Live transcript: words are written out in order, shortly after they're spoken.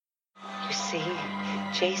You see,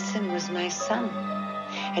 Jason was my son,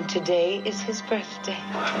 and today is his birthday.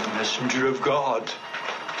 I'm a messenger of God.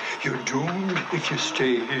 You're doomed if you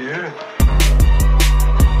stay here.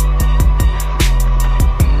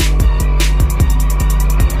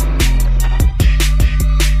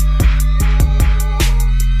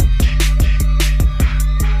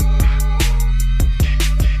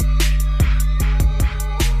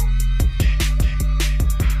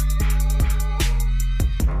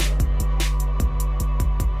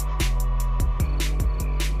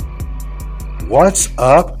 What's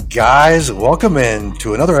up, guys? Welcome in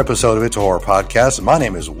to another episode of It's a Horror Podcast. My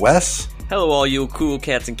name is Wes. Hello, all you cool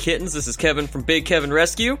cats and kittens. This is Kevin from Big Kevin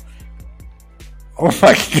Rescue. Oh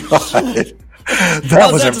my god, that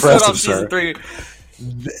was impressive, sir. 3?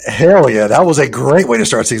 Hell yeah, that was a great way to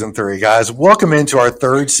start season 3, guys. Welcome into our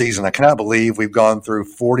third season. I cannot believe we've gone through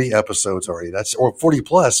 40 episodes already. Or 40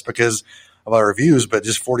 plus because of our reviews, but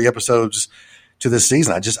just 40 episodes to this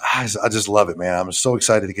season. I just love it, man. I'm so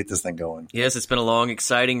excited to get this thing going. Yes, it's been a long,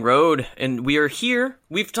 exciting road, and we are here.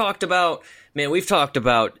 We've talked about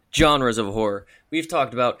genres of horror. We've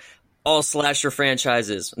talked about all slasher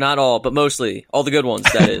franchises. Not all, but mostly. All the good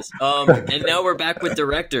ones, that is. And now we're back with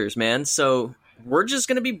directors, man. So we're just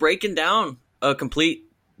going to be breaking down a complete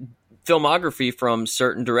filmography from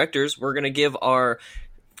certain directors. We're going to give our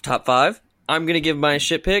top 5. I'm going to give my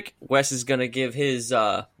shit pick. Wes is going to give his,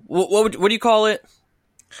 what do you call it?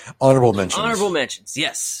 Honorable mentions. Honorable mentions,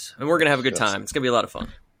 yes. And we're going to have a good time. It's going to be a lot of fun.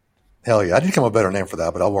 Hell yeah. I didn't come up with a better name for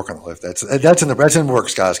that, but I'll work on the list. That's in the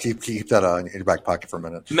works, guys. Keep that in your back pocket for a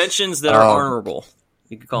minute. Mentions that are honorable.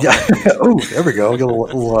 You could call them. Oh, there we go. Get a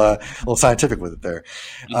little scientific with it there.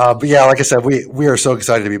 But yeah, like I said, we are so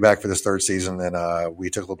excited to be back for this third season, and we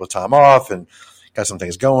took a little bit of time off and got some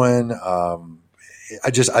things going. I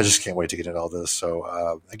just can't wait to get into all this.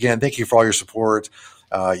 So again, thank you for all your support.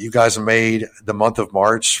 You guys have made the month of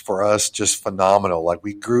March for us just phenomenal. Like,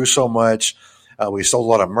 we grew so much. We sold a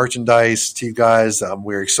lot of merchandise to you guys.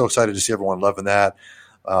 We're so excited to see everyone loving that.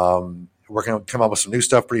 We're going to come up with some new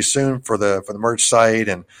stuff pretty soon for the merch site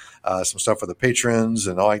and some stuff for the patrons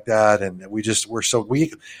and all like that. And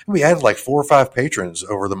we added like 4 or 5 patrons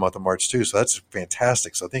over the month of March too. So that's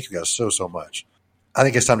fantastic. So thank you guys so much. I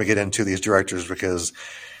think it's time to get into these directors because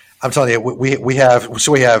I'm telling you, we have all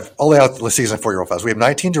the way out the season 4 real fast. We have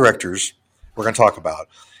 19 directors we're going to talk about.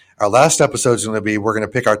 Our last episode is going to be, we're going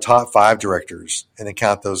to pick our top 5 directors and then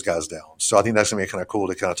count those guys down. So I think that's going to be kind of cool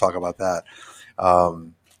to kind of talk about that. But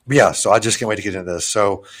yeah, so I just can't wait to get into this.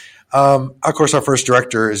 So, of course, our first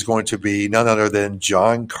director is going to be none other than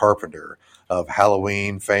John Carpenter of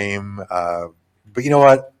Halloween fame. But you know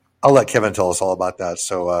what? I'll let Kevin tell us all about that.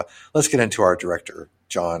 So let's get into our director,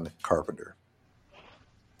 John Carpenter.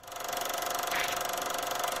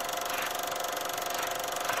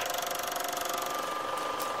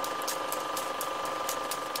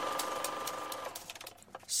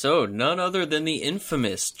 So, none other than the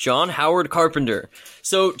infamous John Howard Carpenter.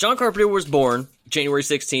 So, John Carpenter was born January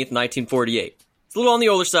 16th, 1948. It's a little on the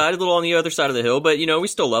older side, a little on the other side of the hill, but, you know, we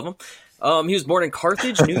still love him. He was born in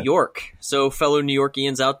Carthage, New York. So, fellow New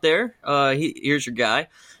Yorkians out there, here's your guy.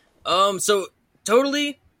 So,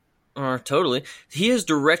 totally, he has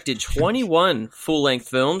directed 21 full-length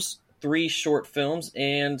films, 3 short films,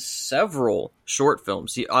 and several short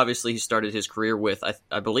films. He started his career with,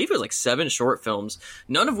 I believe it was like 7 short films,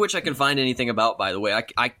 none of which I can find anything about, by the way.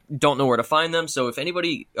 I don't know where to find them, so if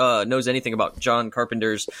anybody knows anything about John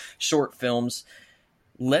Carpenter's short films,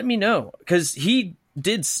 let me know, because he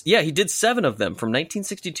did 7 of them from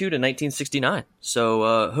 1962 to 1969.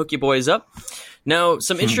 So hook you boys up. Now,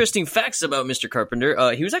 some interesting facts about Mr.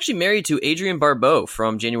 Carpenter. He was actually married to Adrienne Barbeau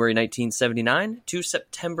from January 1979 to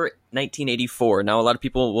September 1984. Now, a lot of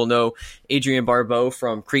people will know Adrienne Barbeau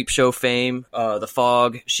from Creepshow fame, The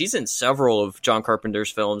Fog. She's in several of John Carpenter's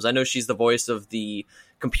films. I know she's the voice of the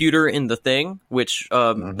computer in The Thing, which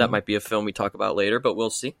that might be a film we talk about later, but we'll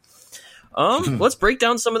see. Let's break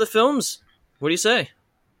down some of the films. What do you say?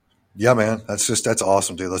 Yeah, man. That's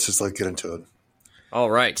awesome, dude. Let's just get into it. All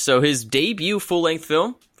right. So his debut full-length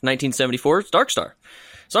film, 1974, is Dark Star.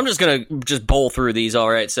 So I'm just going to bowl through these. All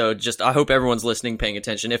right. So I hope everyone's listening, paying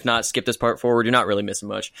attention. If not, skip this part forward. You're not really missing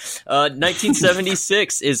much.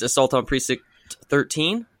 1976 is Assault on Precinct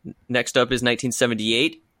 13. Next up is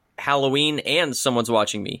 1978, Halloween and Someone's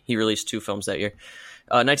Watching Me. He released 2 films that year.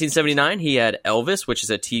 1979, he had Elvis, which is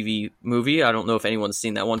a TV movie. I don't know if anyone's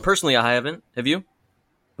seen that one. Personally, I haven't. Have you?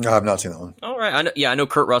 No, I've not seen that one. All right. I know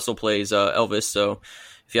Kurt Russell plays Elvis, so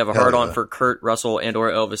if you have a hard-on for Kurt Russell and or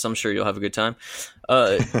Elvis, I'm sure you'll have a good time.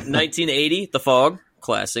 1980, The Fog,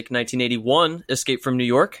 classic. 1981, Escape from New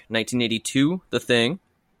York. 1982, The Thing.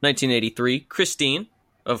 1983, Christine,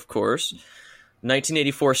 of course.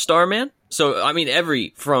 1984, Starman. So, I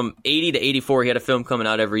mean, from 80 to 84, he had a film coming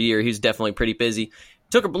out every year. He's definitely pretty busy.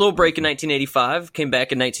 Took a little break in 1985, came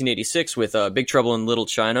back in 1986 with Big Trouble in Little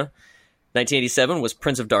China. 1987 was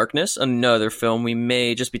Prince of Darkness, another film we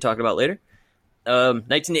may just be talking about later.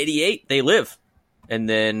 1988, They Live. And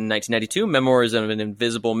then 1992, Memoirs of an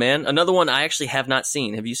Invisible Man. Another one I actually have not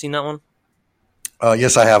seen. Have you seen that one?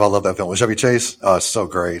 Yes, I have. I love that film with Chevy Chase. Oh, it's so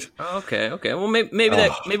great. Okay. Well,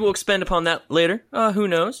 maybe we'll expand upon that later. Who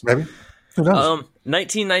knows? Maybe. Who knows?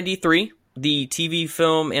 1993, the TV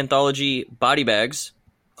film anthology Body Bags,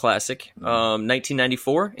 classic.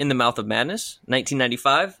 1994, In the Mouth of Madness.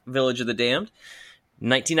 1995, Village of the Damned.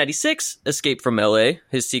 1996, Escape from L.A.,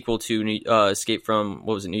 his sequel to Escape from,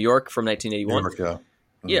 New York from 1981. New York,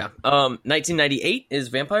 yeah. 1998 is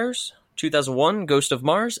Vampires. 2001, Ghost of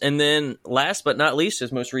Mars. And then last but not least,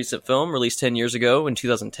 his most recent film, released 10 years ago in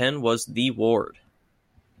 2010, was The Ward.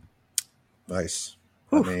 Nice.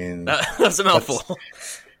 I mean, that's a mouthful.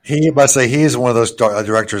 He's one of those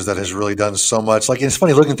directors that has really done so much. Like, it's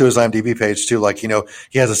funny looking through his IMDb page too. Like,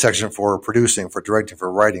 he has a section for producing, for directing,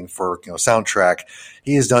 for writing, for soundtrack.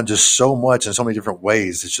 He has done just so much in so many different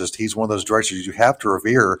ways. It's just he's one of those directors you have to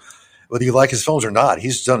revere, whether you like his films or not.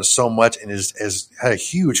 He's done so much and has had a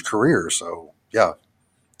huge career. So yeah.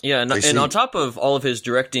 Yeah, and on top of all of his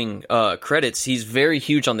directing credits, he's very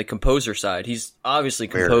huge on the composer side. He's obviously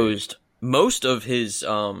composed most of his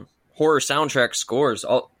horror soundtrack scores,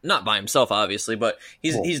 not by himself, obviously, but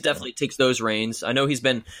he's definitely takes those reins. I know he's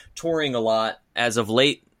been touring a lot as of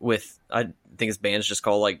late with, I think his band's just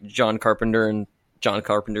called like John Carpenter and John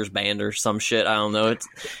Carpenter's Band or some shit. I don't know. It's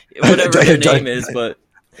whatever their name is, but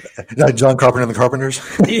John Carpenter and the Carpenters.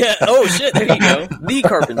 Yeah. Oh shit. There you go. The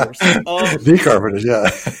Carpenters. The Carpenters. Yeah.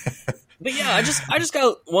 But yeah, I just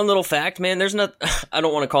got one little fact, man. I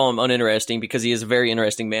don't want to call him uninteresting because he is a very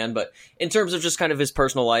interesting man, but in terms of just kind of his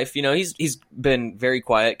personal life, he's been very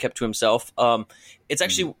quiet, kept to himself. It's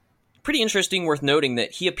actually pretty interesting, worth noting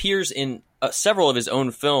that he appears in several of his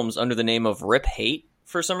own films under the name of Rip Hate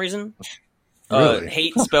for some reason. Really?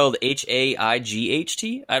 Hate spelled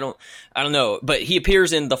H-A-I-G-H-T. I don't know, but he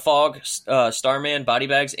appears in The Fog, Starman, Body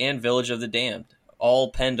Bags, and Village of the Damned.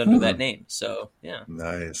 All penned under that name. So yeah,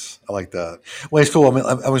 nice. I like that. Well, it's cool. I mean,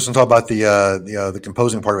 I was going to talk about the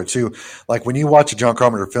composing part of it too. Like when you watch a John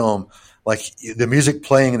Carpenter film, like the music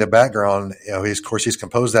playing in the background, he's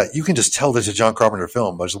composed that. You can just tell this is a John Carpenter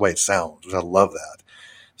film by just the way it sounds. Which I love that.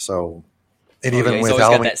 So, and even he's with always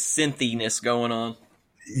Halloween, got that synthiness going on.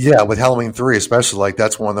 Yeah, with Halloween 3 especially, like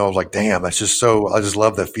that's one that I was like, damn, that's just so. I just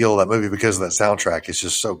love the feel of that movie because of that soundtrack. It's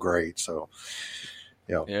just so great. So.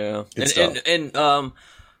 Yeah. And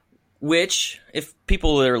which, if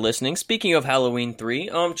people that are listening, speaking of Halloween 3,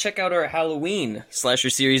 check out our Halloween Slasher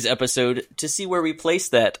Series episode to see where we place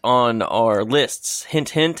that on our lists. Hint,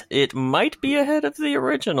 hint, it might be ahead of the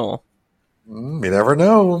original. You never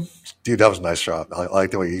know. Dude, that was a nice shot. I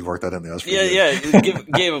like the way you worked that in there.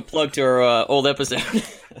 Gave a plug to our old episode.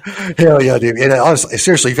 Hell yeah, dude. And honestly,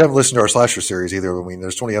 seriously, if you haven't listened to our Slasher series either, I mean,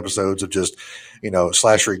 there's 20 episodes of just,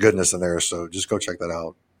 slashery goodness in there. So just go check that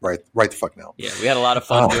out right the fuck now. Yeah, we had a lot of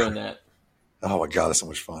fun doing that. Oh my God, it's so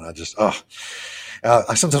much fun. I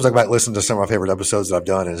sometimes I might listen to some of my favorite episodes that I've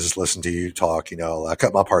done and just listen to you talk. I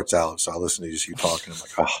cut my parts out. So I listen to just you talk and I'm like,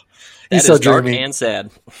 oh, he's so dark and sad.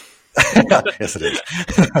 Yes, it is.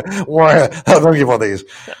 Why? Let me give one of these.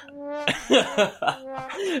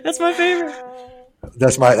 That's my favorite.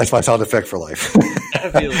 That's my sound effect for life. I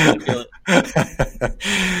feel it.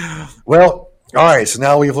 Well, all right. So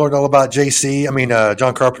now we've learned all about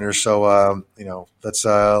John Carpenter. So let's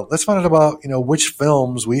find out about which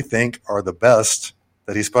films we think are the best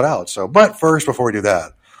that he's put out. So, but first, before we do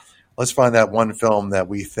that, let's find that one film that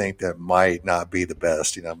we think that might not be the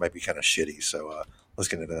best. It might be kind of shitty. So let's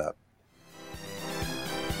get into that.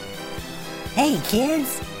 Hey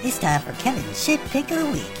kids, it's time for Kevin's Shit Pick of the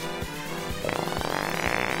Week.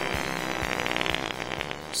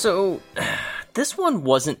 So, this one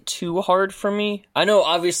wasn't too hard for me. I know,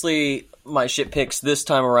 obviously, my shit picks this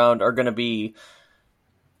time around are going to be...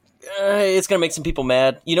 it's going to make some people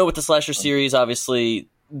mad. With the Slasher series, obviously,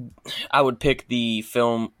 I would pick the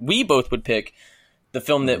film... We both would pick the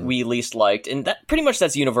film that we least liked, and that pretty much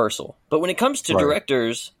that's universal. But when it comes to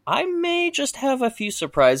directors, I may just have a few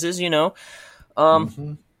surprises,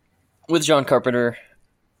 With John Carpenter,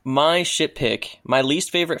 my shit pick, my least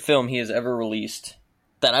favorite film he has ever released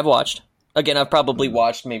that I've watched. Again, I've probably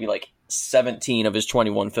watched maybe like 17 of his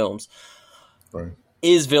 21 films. Right.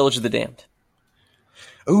 Is Village of the Damned.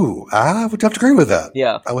 Ooh, I would have to agree with that.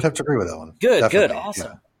 Yeah. I would have to agree with that one. Good, Definitely.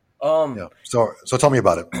 awesome. Yeah. So tell me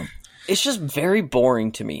about it. It's just very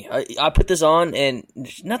boring to me. I put this on and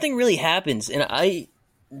nothing really happens, and I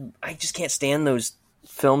just can't stand those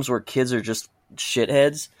films where kids are just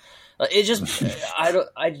shitheads. It just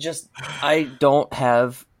I don't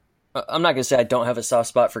have. I'm not gonna say I don't have a soft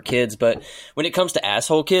spot for kids, but when it comes to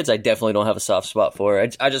asshole kids, I definitely don't have a soft spot for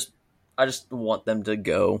it. I just want them to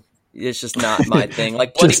go. It's just not my thing.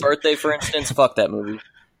 Like Bloody Birthday, for instance. Fuck that movie.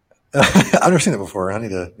 I've never seen it before. I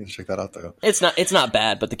need to check that out though. It's not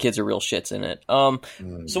bad, but the kids are real shits in it.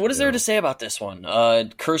 So what is there to say about this one?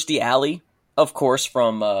 Kirstie Alley, of course,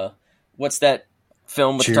 from what's that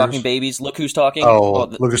film with Cheers? Talking Babies? Look Who's Talking.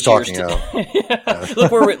 Look Who's Talking. Yeah. Look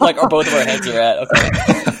where both of our heads are at. Okay.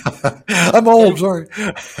 I'm old. Sorry.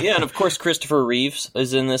 Yeah, and of course Christopher Reeves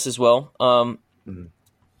is in this as well.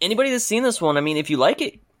 Anybody that's seen this one, I mean, if you like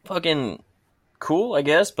it, fucking cool, I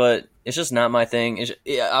guess, but it's just not my thing.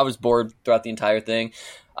 I was bored throughout the entire thing.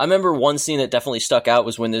 I remember one scene that definitely stuck out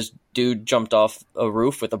was when this dude jumped off a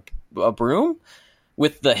roof with a broom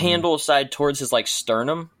with the handle side towards his like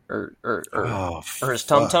sternum or his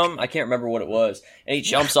tum-tum. I can't remember what it was. And he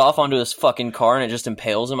jumps off onto his fucking car and it just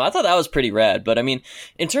impales him. I thought that was pretty rad. But I mean,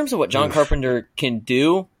 in terms of what John Carpenter can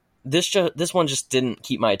do, this one just didn't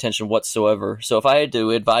keep my attention whatsoever. So if I had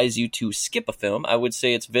to advise you to skip a film, I would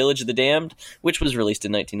say it's Village of the Damned, which was released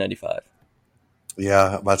in 1995.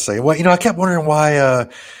 Yeah, I'm about to say. Well, I kept wondering why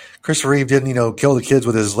Christopher Reeve didn't, kill the kids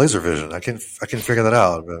with his laser vision. I can figure that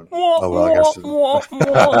out. But, I guess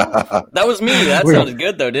that was me. That sounded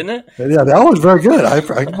good, though, didn't it? Yeah, that was very good. I'm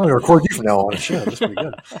going to record you from now on. Shit, that's pretty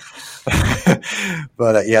good.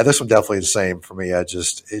 But yeah, this one definitely the same for me. It's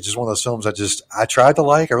just one of those films I tried to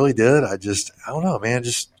like. I really did. I don't know, man.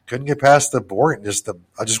 Just couldn't get past the boring.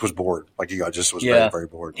 I just was bored. Like I just was very, very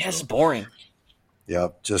bored. Yeah, it's boring. Yeah,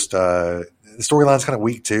 just the storyline's kind of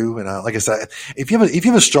weak too. And like I said, if you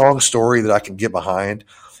have a strong story that I can get behind,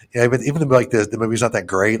 but even like the movie's not that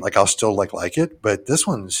great, like I'll still like it. But this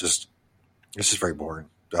one's just very boring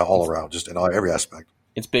all around, just in every aspect.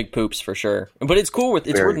 It's big poops for sure. But it's cool.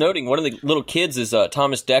 It's worth noting one of the little kids is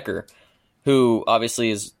Thomas Dekker, who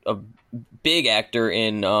obviously is a big actor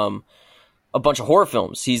in a bunch of horror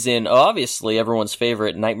films. He's in obviously everyone's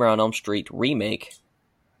favorite Nightmare on Elm Street remake.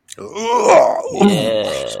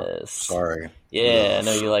 Yes. Sorry. Yeah, I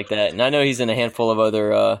know you like that, and I know he's in a handful of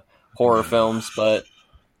other horror films, but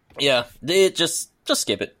yeah, just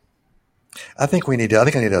skip it. I think I need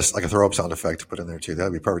a throw up sound effect to put in there too.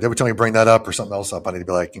 That'd be perfect. Every time you bring that up or something else up, I need to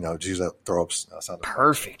be like, just use that throw up sound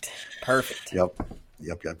effect. Perfect. Yep.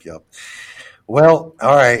 Well,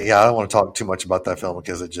 all right. Yeah, I don't want to talk too much about that film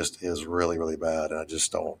because it just is really, really bad, and I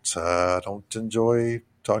just don't enjoy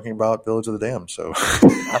talking about Village of the Damned. So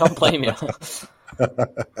I don't blame you.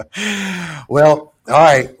 Well, all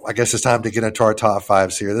right. I guess it's time to get into our top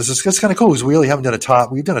fives here. It's kind of cool because we really haven't done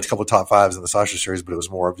we've done a couple of top fives in the Sasha series, but it was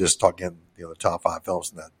more of just talking, the top five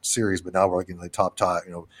films in that series. But now we're getting the top,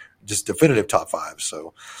 just definitive top fives.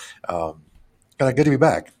 So, kind of good to be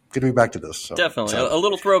back. Good to be back to this. So, definitely a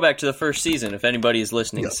little throwback to the first season. If anybody is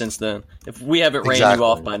listening since then, if we haven't ran you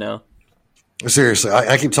off by now. Seriously,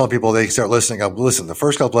 I keep telling people they start listening. Listen, the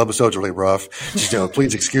first couple episodes are really rough. Just,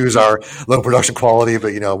 please excuse our low production quality,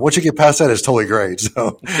 but once you get past that, it's totally great.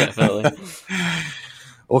 So definitely.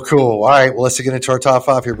 Well, cool. All right. Well, let's get into our top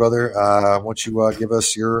five here, brother. Why don't you give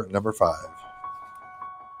us your number five?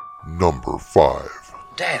 Number 5.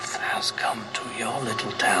 Death has come to your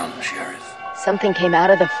little town, Sheriff. Something came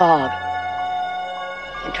out of the fog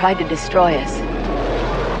and tried to destroy us.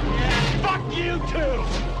 Fuck you too!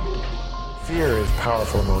 Fear is a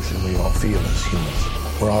powerful emotion we all feel as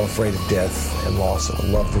humans. We're all afraid of death and loss of a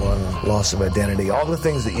loved one, loss of identity. All the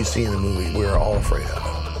things that you see in the movie, we're all afraid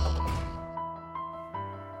of.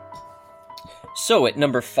 So at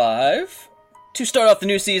number 5, to start off the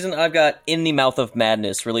new season, I've got In the Mouth of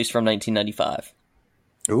Madness, released from 1995.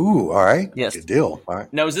 Ooh, all right. Yes. Good deal. All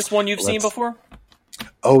right. Now, is this one you've seen before?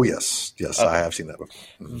 Oh, yes. Yes, I have seen that before.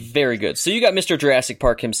 Mm-hmm. Very good. So you got Mr. Jurassic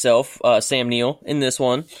Park himself, Sam Neill, in this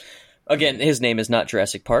one. Again, his name is not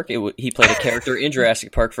Jurassic Park. He played a character in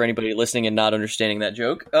Jurassic Park for anybody listening and not understanding that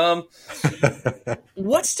joke.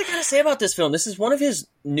 What's to kind of say about this film? This is one of his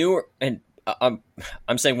newer, and I'm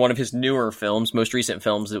saying one of his newer films, most recent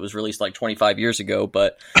films that was released like 25 years ago,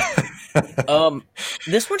 but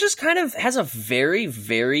this one just kind of has a very,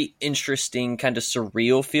 very interesting kind of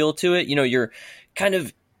surreal feel to it. You're kind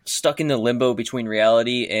of stuck in the limbo between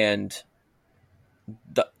reality and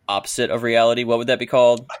the opposite of reality. What would that be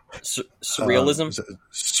called? Surrealism?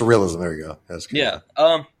 Surrealism, there you go. That's good.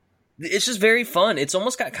 Yeah. It's just very fun. It's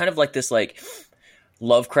almost got kind of like this like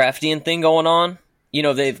Lovecraftian thing going on.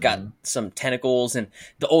 they've got some tentacles, and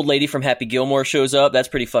the old lady from Happy Gilmore shows up. That's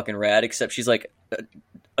pretty fucking rad, except she's like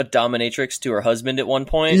a dominatrix to her husband at one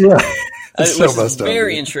point. Yeah. Which is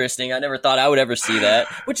very interesting. I never thought I would ever see that.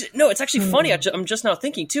 It's actually funny. I'm just now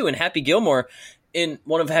thinking, too, in Happy Gilmore, in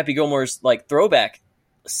one of Happy Gilmore's, like, throwback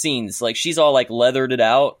scenes, like, she's all, like, leathered it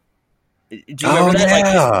out. Do you remember that? Like,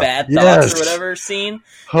 his bad thoughts or whatever scene?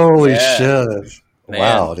 Holy shit. Man.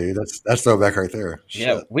 Wow, dude, that's throwback right there. Shit.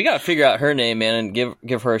 Yeah, we gotta figure out her name, man, and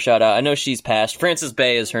give her a shout out. I know she's passed. Frances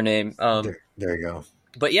Bay is her name. There you go.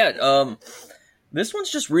 But yeah, this one's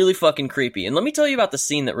just really fucking creepy. And let me tell you about the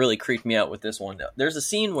scene that really creeped me out with this one. There's a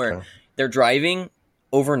scene where they're driving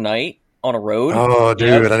overnight on a road. Oh,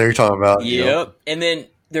 dude, I know you're talking about. Yep. And then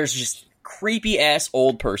there's just creepy ass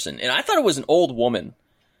old person, and I thought it was an old woman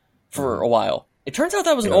for a while. It turns out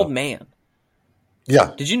that was an old man.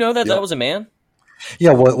 Yeah. Did you know that was a man?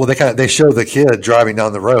 Yeah, well, they show the kid driving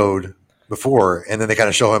down the road before, and then they kind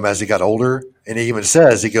of show him as he got older, and he even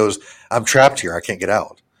says, he goes, "I'm trapped here. I can't get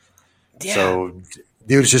out." Yeah. So,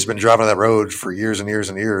 dude's just been driving on that road for years and years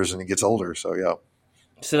and years, and he gets older. So, yeah.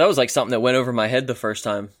 So that was like something that went over my head the first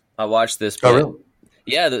time I watched this. But, oh, really?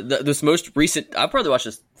 Yeah, this most recent, I probably watched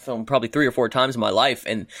this film probably 3 or 4 times in my life,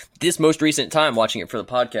 and this most recent time watching it for the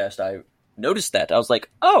podcast, I noticed that. I was like,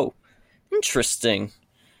 oh, interesting.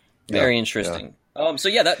 Very interesting. Yeah. So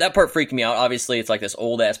yeah, that part freaked me out. Obviously, it's like this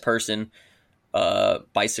old ass person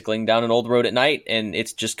bicycling down an old road at night, and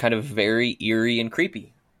it's just kind of very eerie and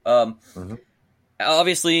creepy.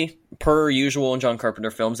 Obviously, per usual in John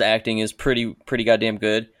Carpenter films, the acting is pretty goddamn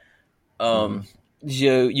good.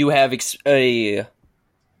 You have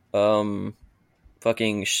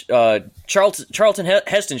fucking Charlton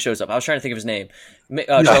Heston shows up. I was trying to think of his name.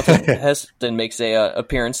 Charlton Heston makes a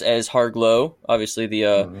appearance as Harglow, obviously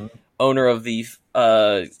the owner of the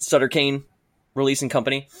Sutter Kane releasing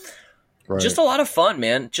company. Right. Just a lot of fun,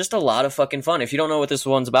 man. Just a lot of fucking fun. If you don't know what this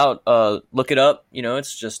one's about, look it up.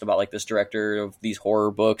 It's just about like this director of these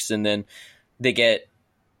horror books, and then they get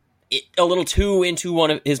a little too into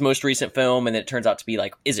one of his most recent film, and it turns out to be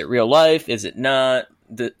like, is it real life? Is it not?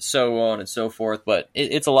 So on and so forth. But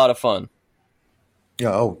it's a lot of fun.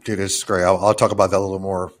 Yeah. Oh, dude, it's great. I'll talk about that a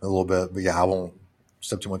little bit. But yeah, I won't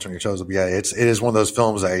step too much on your toes. But yeah, it is one of those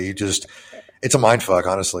films that it's a mind fuck,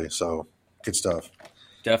 honestly. So good stuff.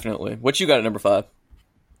 Definitely. What you got at number 5?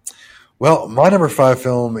 Well, my number 5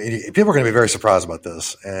 film, people are going to be very surprised about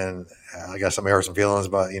this. And I guess I may hurt some feelings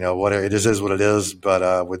about, what it is what it is.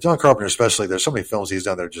 But with John Carpenter especially, there's so many films he's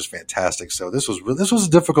done that are just fantastic. So this was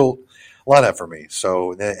a difficult lineup for me.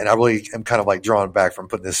 So, and I really am kind of like drawn back from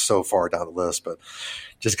putting this so far down the list, but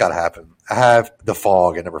just got to happen. I have The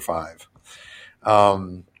Fog at number 5.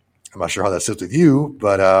 I'm not sure how that sits with you,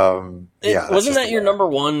 but yeah. Wasn't that your number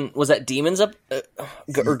 1? Was that Demons or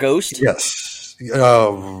Ghost? Yes.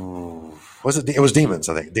 Was it? It was Demons,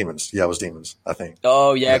 I think. Demons. Yeah, it was Demons, I think.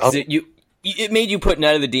 Oh yeah, because it made you put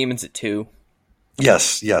Night of the Demons at 2.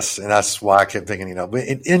 Yes, and that's why I kept thinking, But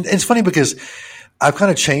it's funny because I've kind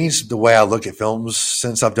of changed the way I look at films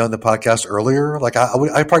since I've done the podcast earlier. Like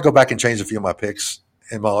I'd probably go back and change a few of my picks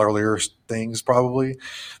in my earlier things, probably,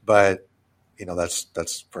 but.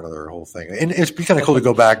 That's for another whole thing. And it's kind of cool to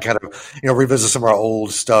go back, kind of, revisit some of our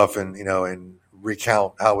old stuff and, and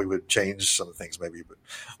recount how we would change some of the things maybe. But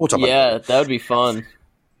we'll talk about that. Yeah, that would be fun.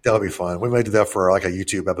 That would be fun. We may do that for like a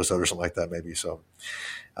YouTube episode or something like that maybe. So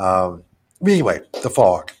anyway, The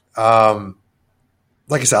Fog.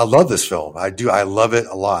 Like I said, I love this film. I do. I love it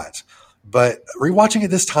a lot. But rewatching it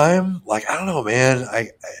this time, like, I don't know, man.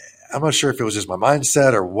 I'm not sure if it was just my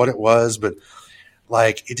mindset or what it was, but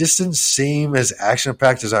like, it just didn't seem as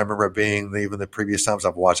action-packed as I remember it being even the previous times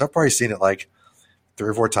I've watched. I've probably seen it like 3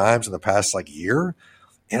 or 4 times in the past like year.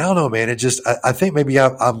 And I don't know, man. It just, I think maybe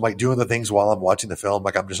I'm like doing the things while I'm watching the film.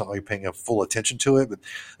 Like I'm just not really paying a full attention to it. But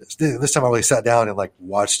this time I really sat down and like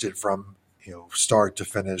watched it from, start to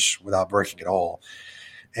finish without breaking at all.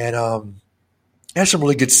 And it has some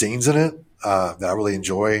really good scenes in it that I really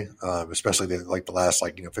enjoy, especially the last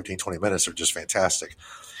 15, 20 minutes are just fantastic.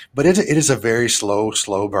 But it is a very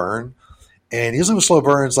slow burn. And usually with slow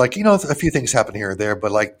burns, like, a few things happen here or there,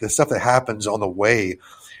 but like the stuff that happens on the way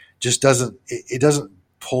just doesn't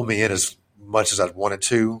pull me in as much as I'd wanted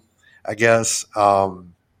to, I guess. But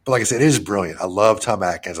like I said, it is brilliant. I love Tom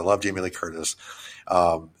Atkins. I love Jamie Lee Curtis.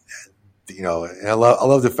 And I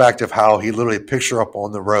love the fact of how he literally picks her up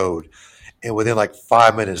on the road, and within like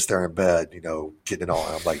 5 minutes they're in bed, getting it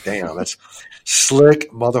on. I'm like, damn, that's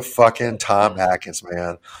slick motherfucking Tom Atkins,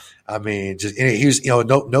 man. I mean, just he's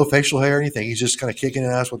no facial hair or anything. He's just kind of kicking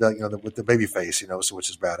ass with that with the baby face, so, which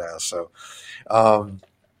is badass. So,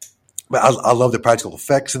 but I love the practical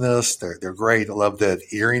effects in this. They're great. I love the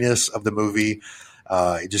eeriness of the movie.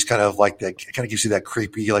 It just kind of like that, kind of gives you that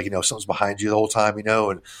creepy, like, something's behind you the whole time,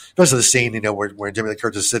 and especially the scene, where Jamie Lee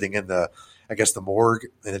Curtis is sitting in the morgue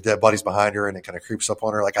and the dead body's behind her and it kind of creeps up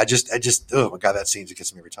on her. Like, I just, oh my God, that scene just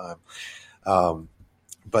gets me every time.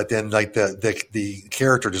 But then like the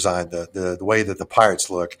character design, the way that the pirates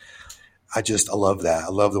look, I love that. I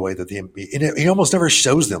love the way that he almost never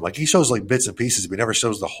shows them. Like, he shows like bits and pieces, but he never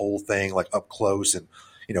shows the whole thing like up close and,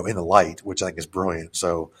 in the light, which I think is brilliant.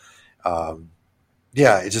 So,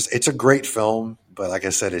 yeah, it's a great film, but like I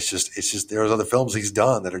said, it's just there's other films he's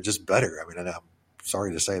done that are just better. I mean, and I'm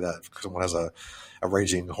sorry to say that because someone has a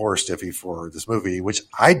raging horror stiffy for this movie, which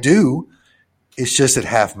I do. It's just at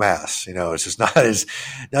half mass, it's just not as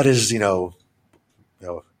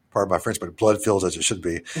pardon my French, but blood filled as it should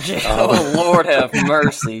be. Oh, Lord have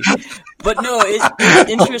mercy. But no, it's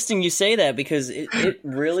interesting you say that because it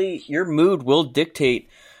really, your mood will dictate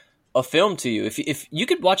a film to you. If you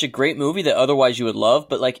could watch a great movie that otherwise you would love,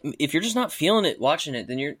 but like if you're just not feeling it watching it,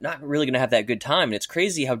 then you're not really going to have that good time. And it's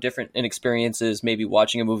crazy how different an experience is maybe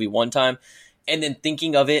watching a movie one time and then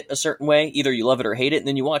thinking of it a certain way. Either you love it or hate it, and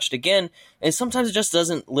then you watch it again, and sometimes it just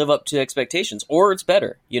doesn't live up to expectations, or it's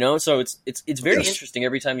better, So it's very interesting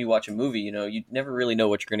every time you watch a movie. You never really know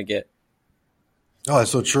what you're going to get. Oh,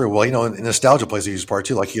 that's so true. Well, nostalgia plays a huge part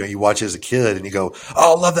too. Like, you watch it as a kid and you go,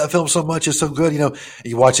 "Oh, I love that film so much. It's so good."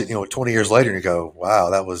 You watch it, 20 years later and you go,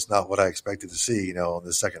 "Wow, that was not what I expected to see." On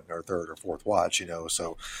the second or third or fourth watch.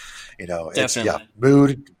 So, it's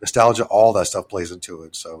mood, nostalgia, all that stuff plays into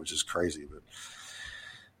it. So it's just crazy. But,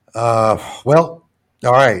 well,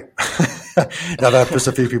 all right. Now that pissed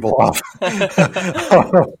a few people off,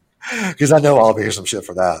 because I know I'll be hearing some shit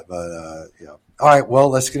for that. But yeah. All right, well,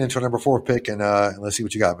 let's get into our number 4 pick, and let's see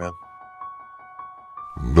what you got, man.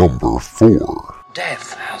 Number 4.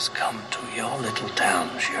 Death has come to your little town,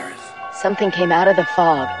 Sheriff. Something came out of the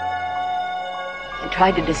fog and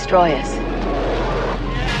tried to destroy us.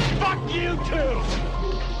 Fuck you too!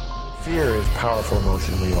 Fear is a powerful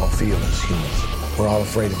emotion we all feel as humans. We're all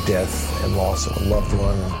afraid of death and loss of a loved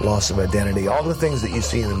one, loss of identity. All the things that you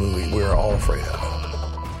see in the movie, we're all afraid of.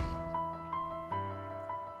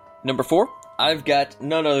 Number 4. I've got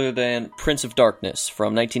none other than Prince of Darkness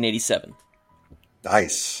from 1987.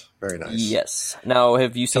 Nice. Very nice. Yes. Now,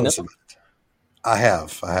 have you seen this one? I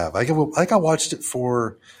have. I think I watched it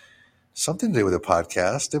for something to do with a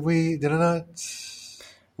podcast. Did I not?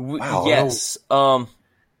 Wow, yes. I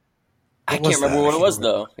can't remember what it was,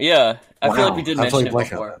 though. Yeah. I feel like we did mention it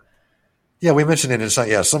before. Yeah, we mentioned it in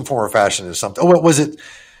some form or fashion or something. Oh, what was it?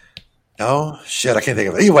 No, shit, I can't think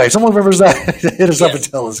of it. Anyway, if someone remembers that, hit us up and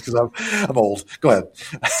tell us because I'm old. Go ahead.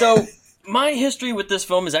 So my history with this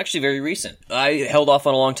film is actually very recent. I held off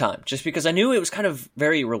on a long time just because I knew it was kind of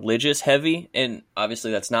very religious heavy, and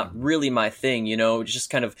obviously that's not really my thing,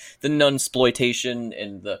 just kind of the nunsploitation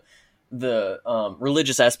and the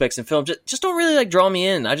religious aspects in film just don't really draw me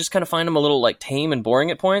in. I just kind of find them a little tame and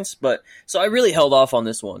boring at points. But so I really held off on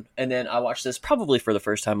this one, and then I watched this probably for the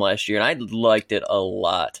first time last year, and I liked it a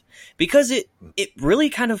lot because it really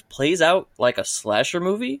kind of plays out like a slasher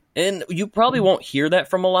movie, and you probably won't hear that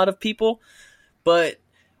from a lot of people. But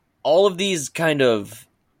all of these kind of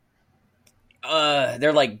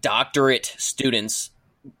they're like doctorate students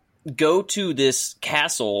go to this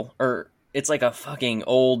castle, or it's like a fucking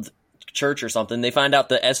old church or something. They find out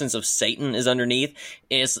the essence of Satan is underneath,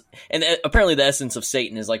 and apparently the essence of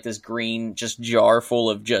Satan is like this green just jar full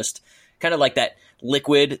of just kind of like that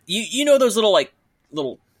liquid. You know those little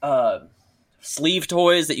sleeve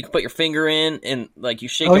toys that you can put your finger in and you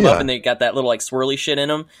shake them up and they got that little swirly shit in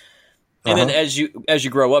them. And then as you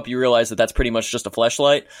grow up, you realize that that's pretty much just a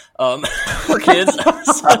fleshlight for kids.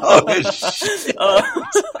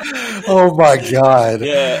 Oh my God!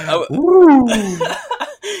 Yeah,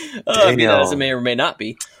 as it may or may not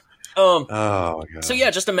be. Oh my God! So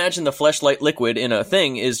yeah, just imagine the fleshlight liquid in a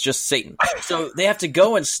thing is just Satan. So they have to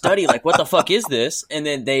go and study what the fuck is this, and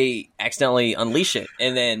then they accidentally unleash it,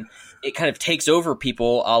 and then it kind of takes over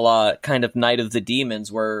people, a la kind of Night of the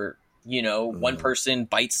Demons, where one person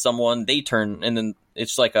bites someone, they turn, and then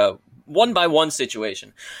it's like a 1-by-1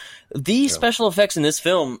 situation. The special effects in this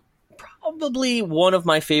film, probably one of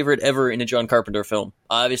my favorite ever in a John Carpenter film.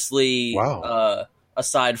 Obviously,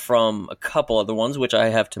 aside from a couple other ones, which I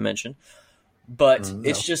have to mention. But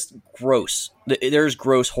it's just gross. There's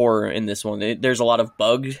gross horror in this one. There's a lot of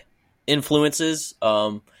bug influences,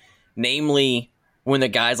 namely when the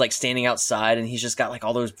guy's standing outside and he's just got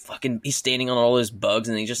all those he's standing on all those bugs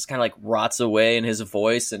and he just kind of rots away in his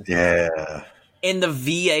voice. And in the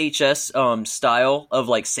VHS style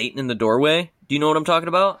of Satan in the doorway. Do you know what I'm talking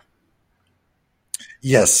about?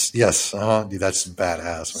 Yes. Dude, that's badass,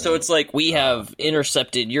 man. So it's like we have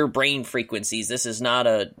intercepted your brain frequencies. This is not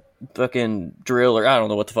a fucking drill, or I don't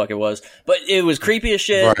know what the fuck it was, but it was creepy as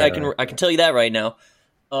shit. Right. I can tell you that right now.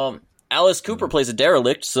 Alice Cooper plays a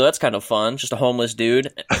derelict, so that's kind of fun. Just a homeless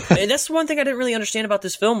dude. And that's one thing I didn't really understand about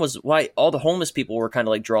this film was why all the homeless people were kind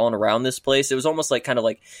of like drawn around this place. It was almost like kind of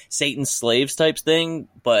like Satan's slaves type thing,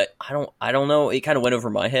 but I don't know. It kind of went over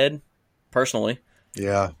my head personally.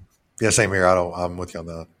 Yeah, same here. I'm with you on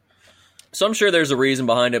that. So I'm sure there's a reason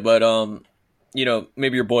behind it, but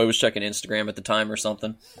maybe your boy was checking Instagram at the time or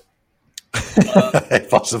something.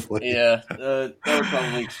 Possibly. Yeah, that would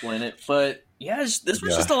probably explain it. But yeah, this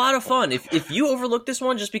was just a lot of fun. If you overlooked this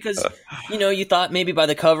one just because you thought maybe by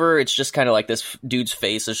the cover it's just kind of like this dude's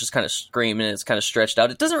face is just kind of screaming and it's kind of stretched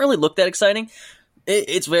out. It doesn't really look that exciting.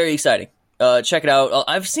 It's very exciting. Check it out.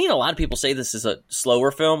 I've seen a lot of people say this is a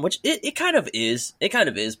slower film, which it kind of is. It kind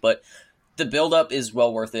of is, but the build up is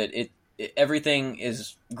well worth it. Everything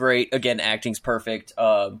is great. Again, acting's perfect.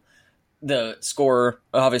 The score,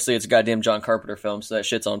 obviously, it's a goddamn John Carpenter film, so that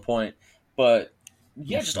shit's on point. But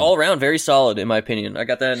yeah, just all around very solid in my opinion. I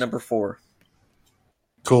got that at number 4.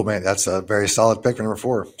 Cool, man. That's a very solid pick for number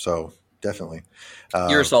 4. So definitely,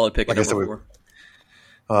 you're a solid pick at like number 4.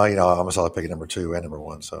 I'm a solid pick at number 2 and number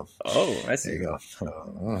 1. So I see. There you go.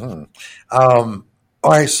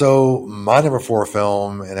 All right, so my number 4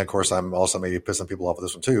 film, and of course I'm also maybe pissing people off with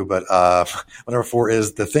this one too, but my number 4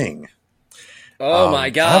 is The Thing. Oh my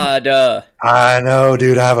god! I know,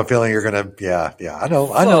 dude. I have a feeling you're gonna. Yeah. I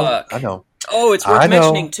know. Oh, it's worth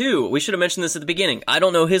mentioning too. We should have mentioned this at the beginning. I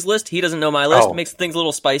don't know his list. He doesn't know my list. It makes things a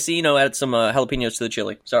little spicy. Add some jalapenos to the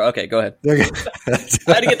chili. Sorry. Okay, go ahead. I had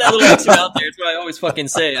to get that little extra out there. It's what I always fucking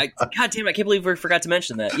say. God damn, I can't believe we forgot to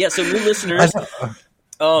mention that. Yeah. So new listeners.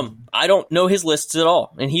 I don't know his lists at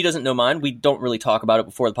all, and he doesn't know mine. We don't really talk about it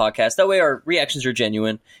before the podcast. That way, our reactions are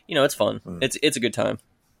genuine. It's fun. It's a good time.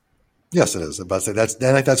 Yes, it is. I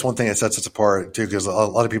think that's one thing that sets us apart too, because a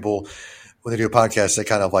lot of people, when they do a podcast, they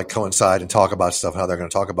kind of like coincide and talk about stuff and how they're going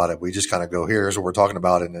to talk about it. We just kind of go, here's what we're talking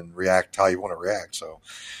about, and then react how you want to react. So,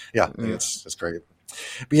 yeah, I think it's great.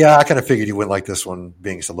 But yeah, I kind of figured you wouldn't like this one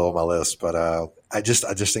being so low on my list, but I just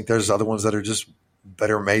think there's other ones that are just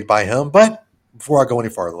better made by him. But before I go any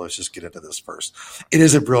farther, let's just get into this first. It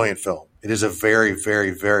is a brilliant film. It is a very,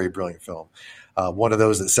 very, very brilliant film. One of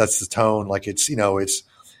those that sets the tone, like it's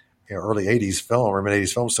early 80s film or mid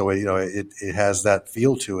 80s film. So, it has that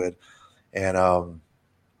feel to it. And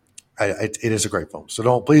it is a great film.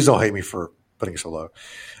 So please don't hate me for putting it so low.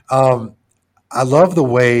 I love the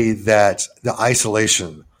way that the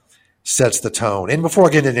isolation sets the tone. And before I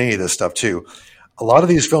get into any of this stuff too, a lot of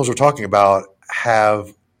these films we're talking about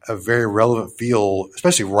have a very relevant feel,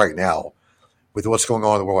 especially right now with what's going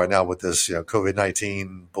on in the world right now with this,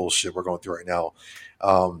 COVID-19 bullshit we're going through right now.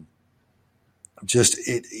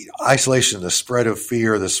 Isolation, the spread of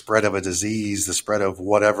fear, the spread of a disease, the spread of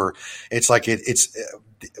whatever. It's like it's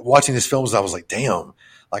watching these films. I was like, damn,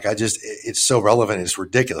 it's so relevant. It's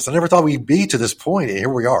ridiculous. I never thought we'd be to this point. And here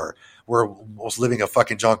we are. We're almost living a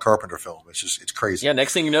fucking John Carpenter film. It's crazy. Yeah.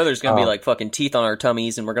 Next thing you know, there's going to be like fucking teeth on our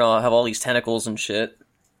tummies and we're going to have all these tentacles and shit.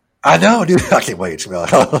 I know, dude. I can't wait. It's going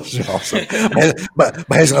to be like, awesome.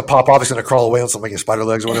 My head's going to pop off. It's going to crawl away on something like spider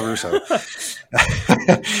legs or whatever. So,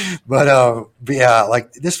 but yeah,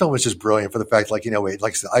 like this film is just brilliant for the fact, like,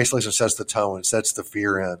 the isolation sets the tone, sets the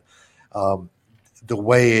fear in, the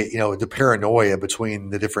way, the paranoia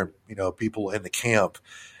between the different, people in the camp,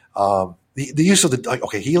 the use of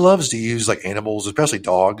he loves to use like animals, especially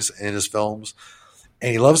dogs in his films,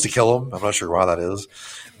 and he loves to kill them. I'm not sure why that is,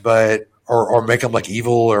 but or make them like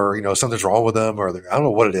evil, or something's wrong with them, or I don't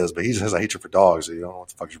know what it is, but he just has a hatred for dogs. So you don't know what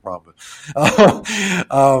the fuck's your problem.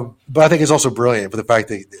 But I think it's also brilliant for the fact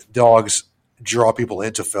that dogs draw people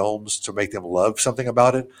into films to make them love something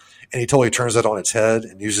about it, and he totally turns that on its head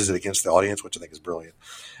and uses it against the audience, which I think is brilliant.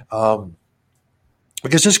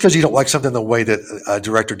 Because just because you don't like something the way that a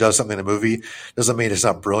director does something in a movie doesn't mean it's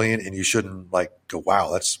not brilliant, and you shouldn't like go, wow,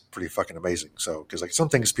 that's pretty fucking amazing. So, because like some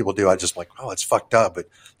things people do, I just like, oh, it's fucked up, but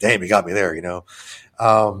damn, you got me there,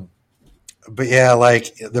 But yeah,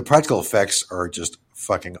 like the practical effects are just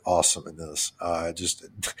fucking awesome in this. Just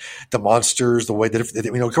the monsters, the way that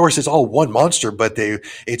of course it's all one monster, but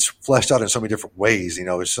it's fleshed out in so many different ways.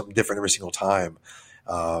 It's something different every single time.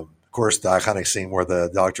 Of course, the iconic scene where the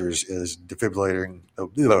doctor is defibrillating.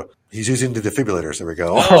 He's using the defibrillators. There we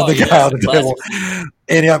go. Oh, the guy on the table.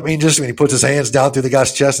 And just when he puts his hands down through the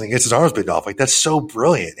guy's chest and he gets his arms bitten off, like that's so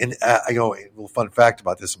brilliant. And a little fun fact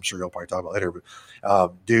about this, I'm sure you'll probably talk about later, but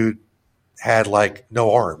dude had like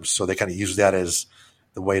no arms, so they kind of used that as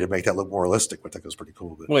the way to make that look more realistic, which I think was pretty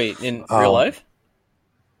cool. But, wait, in real life?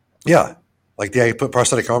 Yeah. Like, yeah, he put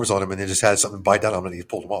prosthetic arms on him and then just had something bite down on him and he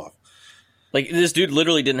pulled him off. Like, this dude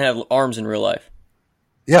literally didn't have arms in real life.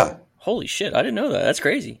 Yeah. Holy shit, I didn't know that. That's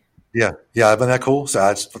crazy. Yeah. Yeah, isn't that cool? So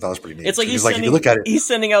I just thought that was pretty neat. It's like if you look at it, he's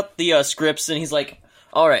sending out the scripts and he's like,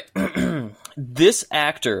 all right, this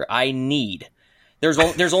actor I need. There's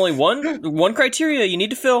only one criteria you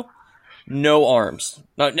need to fill. No arms.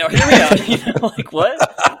 Now hear me out. You know, like, what?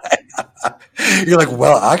 You're like,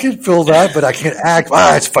 well, I can fill that, but I can't act.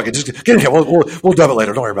 It's fucking just get in here. We'll dub it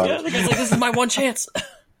later. Don't worry about it. The guy's like, this is my one chance.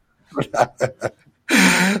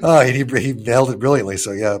 He nailed it brilliantly.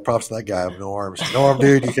 So yeah, props to that guy. No arms,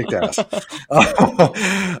 dude. You kicked ass.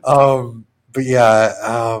 But yeah,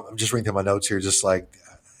 I'm just reading through my notes here. Just like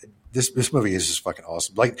this movie is just fucking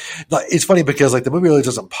awesome. Like it's funny because like the movie really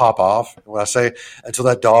doesn't pop off when I say until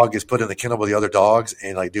that dog is put in the kennel with the other dogs,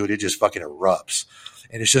 and like, dude, it just fucking erupts.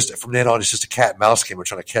 And it's just from then on, it's just a cat and mouse game of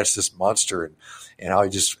trying to catch this monster, and how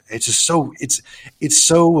it's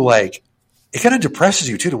so like. It kind of depresses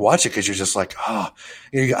you too to watch it because you're just like, I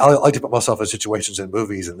like to put myself in situations in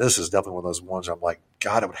movies, and this is definitely one of those ones where I'm like,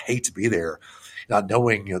 God, I would hate to be there, not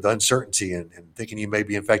knowing the uncertainty and thinking you may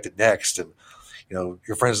be infected next, and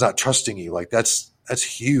your friend's not trusting you. Like that's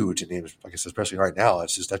huge, and like I said, especially right now,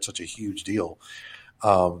 that's such a huge deal.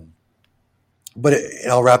 But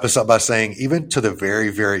I'll wrap this up by saying, even to the very,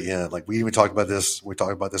 very end, like we even talked about this. We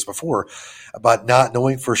talked about this before about not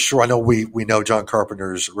knowing for sure. I know we know John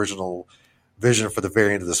Carpenter's original vision for the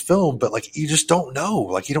very end of this film, but like you just don't know.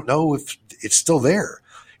 Like you don't know if it's still there,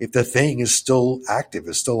 if the thing is still active,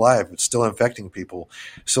 it's still alive, it's still infecting people.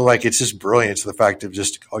 So like it's just brilliant to the fact of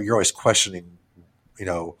just you're always questioning,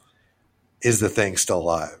 is the thing still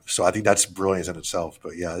alive? So I think that's brilliant in itself.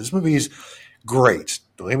 But yeah, this movie is great.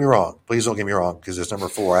 Don't get me wrong. Please don't get me wrong, because it's number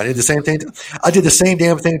 4. I did the same thing. I did the same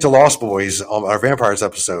damn thing to Lost Boys on our Vampires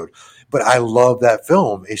episode, but I love that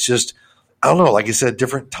film. It's just, I don't know, like you said,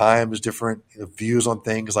 different times, different views on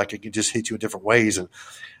things. Like it can just hit you in different ways. And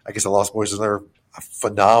I guess The Lost Boys is another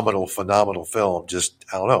phenomenal, phenomenal film. Just,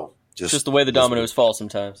 I don't know. Just the way the dominoes fall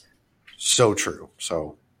sometimes. So true.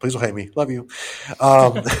 So please don't hate me. Love you.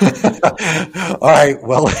 All right.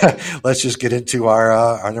 Well, let's just get into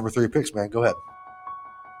our number 3 picks, man. Go ahead.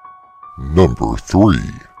 Number 3.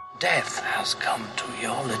 Death has come to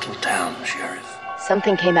your little town, Sheriff.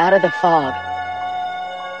 Something came out of the fog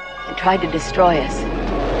and tried to destroy us.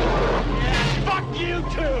 Fuck you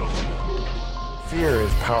too! Fear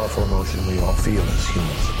is a powerful emotion we all feel as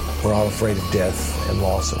humans. We're all afraid of death and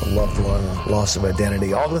loss of a loved one, loss of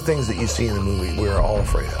identity. All the things that you see in the movie, we're all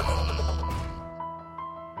afraid of.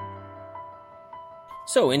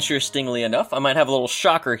 So, interestingly enough, I might have a little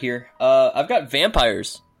shocker here. I've got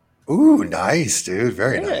vampires. Ooh, nice, dude.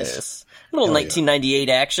 Very nice. A little 1998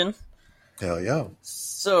 action. Hell yeah.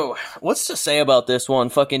 So, what's to say about this one?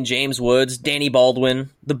 Fucking James Woods, Danny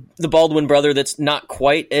Baldwin, the Baldwin brother that's not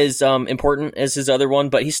quite as important as his other one,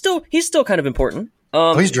 but he's still kind of important.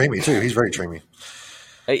 He's dreamy too. He's very dreamy.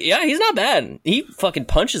 Yeah, he's not bad. He fucking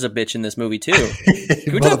punches a bitch in this movie too.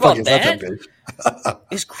 Can we talk about that?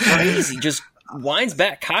 It's crazy. Just winds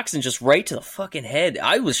back, cocks, and just right to the fucking head.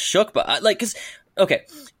 I was shook by because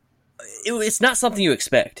it's not something you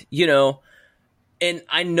expect, And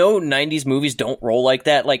I know 90s movies don't roll like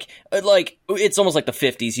that. Like it's almost like the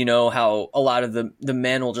 50s, how a lot of the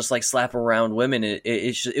men will just like slap around women.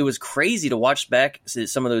 It was crazy to watch back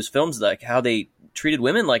some of those films, like how they treated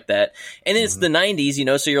women like that. And then it's the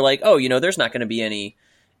 90s, so you're like, oh, there's not going to be any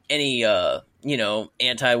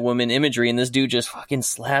anti-woman imagery, and this dude just fucking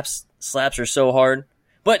slaps her so hard.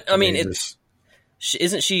 But I mean,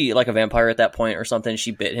 isn't she like a vampire at that point or something?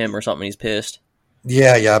 She bit him or something. He's pissed.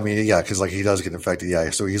 Yeah. I mean, yeah, because like he does get infected.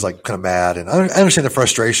 Yeah, so he's like kind of mad, and I understand the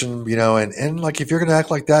frustration, and like if you're gonna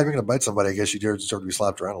act like that, if you're gonna bite somebody, I guess you deserve to be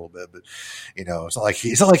slapped around a little bit. But it's not like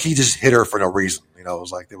he just hit her for no reason. It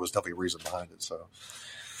was like there was definitely a reason behind it. So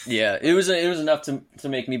yeah, it was enough to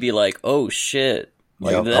make me be like, oh shit,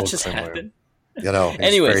 like that just happened.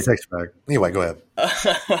 Anyways, anyway, go ahead.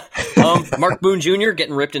 Mark Boone Jr.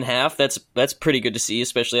 getting ripped in half. That's pretty good to see,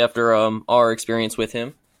 especially after our experience with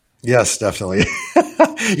him. Yes, definitely.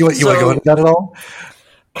 You want to go into that at all?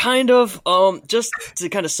 Kind of. Just to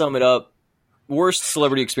kind of sum it up, worst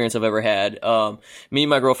celebrity experience I've ever had. Me and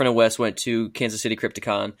my girlfriend and Wes went to Kansas City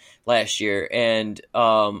Crypticon last year, and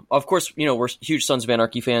of course, we're huge Sons of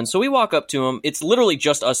Anarchy fans. So we walk up to him. It's literally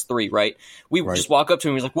just us 3, right? We just walk up to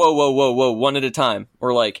him. He's like, "Whoa, whoa, whoa, whoa, one at a time."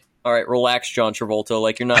 We're like, all right, relax, John Travolta.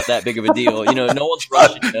 Like, you're not that big of a deal. No one's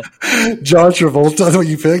rushing you. John Travolta, that's what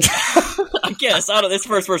you picked? I guess. I don't know. That's the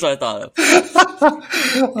first person I thought of.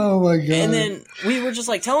 Oh, my God. And then we were just,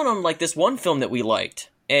 like, telling him, like, this one film that we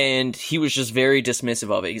liked. And he was just very dismissive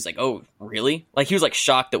of it. He's like, "Oh, really?" Like he was like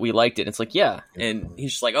shocked that we liked it. And it's like, yeah. And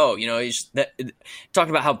he's just like, "Oh, he's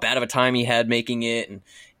talking about how bad of a time he had making it,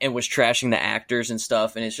 and was trashing the actors and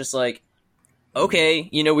stuff." And it's just like, okay,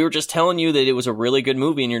 we were just telling you that it was a really good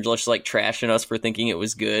movie, and you're just like trashing us for thinking it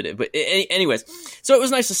was good. But anyways, so it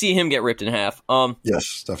was nice to see him get ripped in half.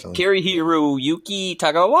 Yes, definitely. Yuki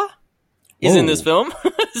Tagawa is in this film.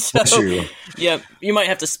 So, yeah, you might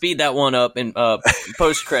have to speed that one up in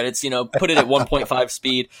post credits. Put it at 1.5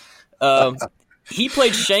 speed. He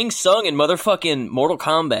played Shang Tsung in motherfucking Mortal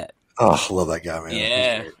Kombat. Oh, I love that guy, man.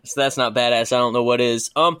 Yeah, so that's not badass. I don't know what is.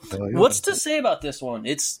 What's to say about this one?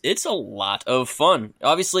 It's a lot of fun.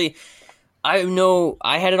 Obviously, I know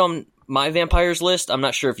I had it on my vampires list. I'm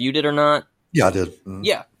not sure if you did or not. Yeah, I did. Mm-hmm.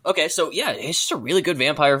 Yeah. Okay. So yeah, it's just a really good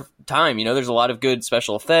vampire time. There's a lot of good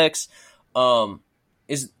special effects.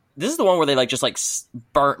 This is the one where they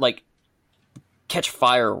burn, catch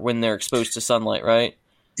fire when they're exposed to sunlight, right?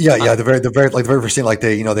 Yeah. The very first scene,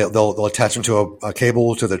 they'll attach them to a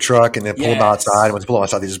cable to the truck and then pull them outside. And when they pull them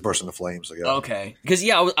outside, they just burst into flames. So, yeah. Okay. Because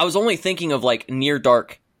I was only thinking of near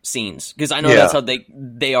dark scenes because I know that's how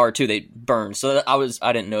they are too. They burn. So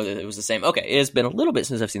I didn't know that it was the same. Okay, it's been a little bit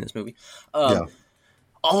since I've seen this movie.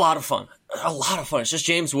 A lot of fun. It's just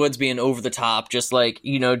James Woods being over the top, just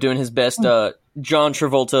doing his best John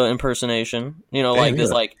Travolta impersation.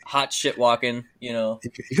 This hot shit walking. You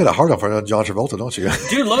got a heart on for John Travolta, don't you?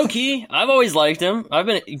 Dude, low key, I've always liked him. I'm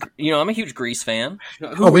a huge Grease fan.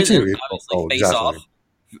 Me too. Face Off.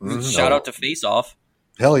 Mm-hmm. Shout out to Face Off.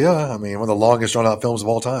 Hell yeah! I mean, one of the longest drawn out films of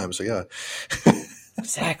all time. So yeah.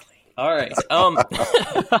 Exactly. All right.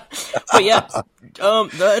 But yeah,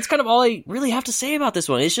 that's kind of all I really have to say about this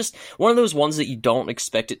one. It's just one of those ones that you don't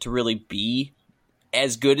expect it to really be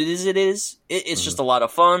as good as it is. It's just a lot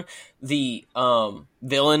of fun. The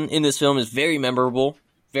villain in this film is very memorable,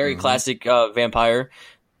 very classic vampire.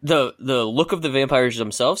 The look of the vampires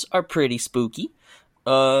themselves are pretty spooky.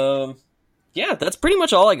 Yeah, that's pretty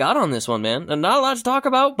much all I got on this one, man. And not a lot to talk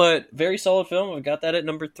about, but very solid film. We got that at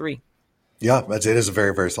number 3. Yeah, it is a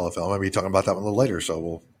very, very solid film. I'm going to be talking about that one a little later, so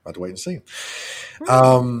we'll have to wait and see.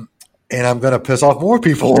 And I'm going to piss off more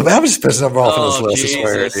people. I'm just pissing them off on this list. I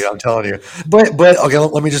swear, dude, I'm telling you. But okay,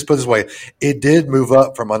 let me just put it this way: it did move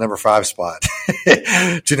up from my number 5 spot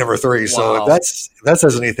to number 3. So if that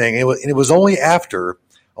says anything, it was only after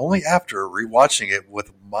rewatching it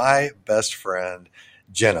with my best friend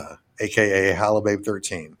Jenna, aka Halababe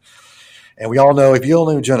 13. And we all know, if you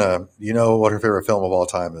all know Jenna, you know what her favorite film of all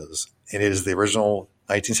time is. And it is the original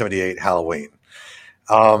 1978 Halloween.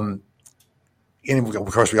 And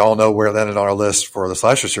of course, we all know where it landed on our list for the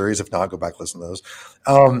slasher series. If not, go back and listen to those.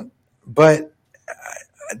 But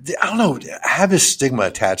I don't know. I have this stigma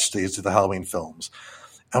attached to the Halloween films.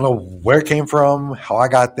 I don't know where it came from, how I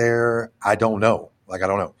got there. I don't know. I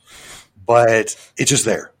don't know. But it's just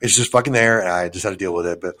there. It's just fucking there, and I just had to deal with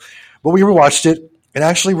it. But we rewatched it and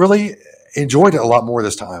actually really enjoyed it a lot more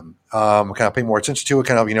this time. Kind of paying more attention to it.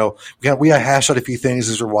 Kind of, we had hashed out a few things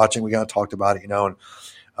as we're watching. We kind of talked about it, and I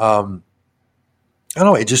don't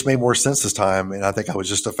know. It just made more sense this time, and I think it was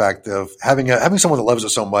just the fact of having someone that loves it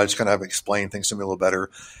so much, kind of explain things to me a little better,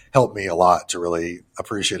 helped me a lot to really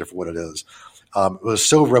appreciate it for what it is. It was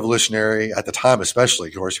so revolutionary at the time, especially.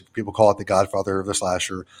 Of course, people call it the Godfather of the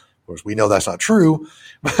slasher. Of course, we know that's not true,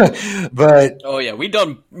 but oh yeah, we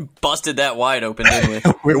done busted that wide open, didn't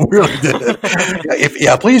we? We really did.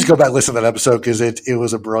 Please go back and listen to that episode because it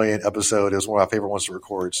was a brilliant episode. It was one of my favorite ones to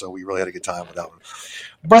record, so we really had a good time with that one.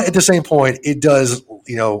 But at the same point, it does,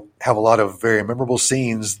 have a lot of very memorable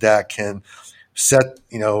scenes that can set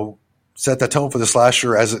the tone for the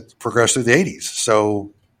slasher as it progressed through the 80s.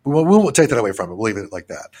 So we won't take that away from it. We'll leave it like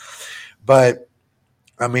that. But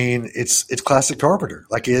I mean, it's classic Carpenter.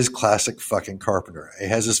 It is classic fucking Carpenter. It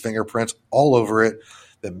has his fingerprints all over it.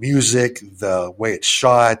 The music, the way it's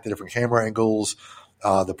shot, the different camera angles,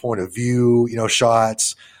 the point of view,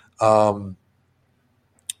 shots.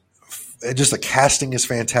 Just the casting is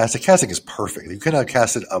fantastic. Casting is perfect. You couldn't have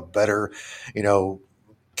casted a better,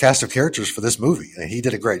 cast of characters for this movie. And he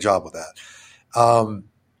did a great job with that.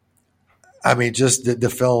 I mean, just the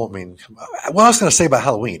film. I mean, what I was going to say about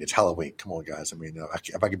Halloween, it's Halloween. Come on, guys. I mean,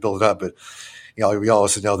 if I could build it up, but we all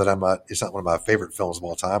also know that it's not one of my favorite films of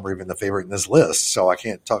all time, or even the favorite in this list. So I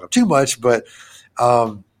can't talk too much. But,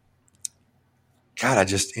 God, I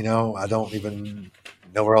just, I don't even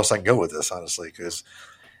know where else I can go with this, honestly, because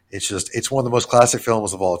it's one of the most classic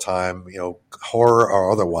films of all time. Horror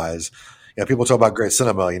or otherwise. People talk about great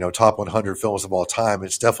cinema. Top 100 films of all time.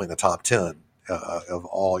 It's definitely in the top 10. Of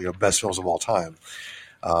all best films of all time,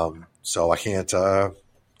 so I can't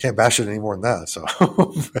can't bash it any more than that. So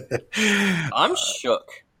I'm shook.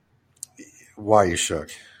 Why are you shook?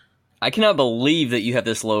 I cannot believe that you have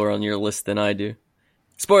this lower on your list than I do.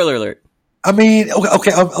 Spoiler alert. I mean,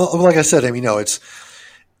 okay. Like I said, I mean, it's.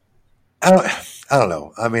 I don't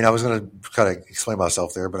know. I mean, I was going to kind of explain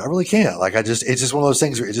myself there, but I really can't. Like, it's just one of those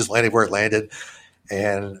things where it just landed where it landed.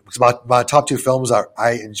 And my top two films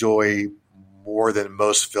I enjoy more than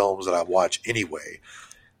most films that I watch anyway.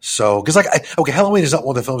 So, because Halloween is not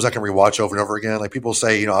one of the films I can rewatch over and over again. Like people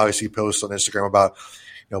say, obviously posts on Instagram about,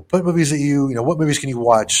 what movies what movies can you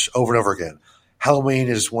watch over and over again? Halloween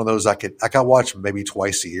is one of those I can watch maybe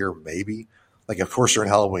twice a year, maybe. Like, of course, during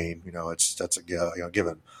Halloween, that's a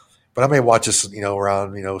given. But I may watch this,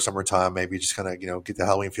 around, summertime, maybe just kind of, get the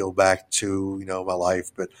Halloween feel back to, my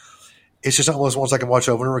life. But it's just not one of those ones I can watch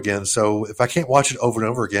over and over again. So if I can't watch it over and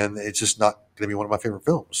over again, it's just not going to be one of my favorite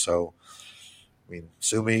films. So, I mean,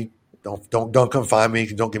 sue me. Don't come find me.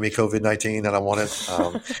 Don't give me COVID-19. I don't want it.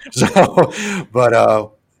 But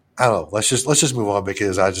I don't know. Let's just move on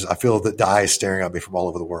because I feel that the eye is staring at me from all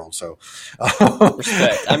over the world. So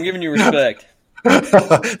respect. I'm giving you respect.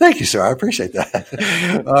 Thank you, sir. I appreciate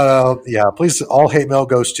that. Yeah, please. All hate mail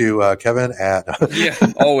goes to Kevin at. Yeah,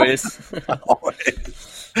 always.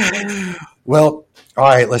 Always. Well, all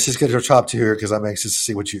right. Let's just get to our top two here because I'm anxious to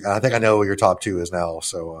see what you. I think I know what your top two is now,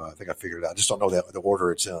 so I think I figured it out. I just don't know the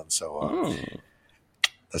order it's in. So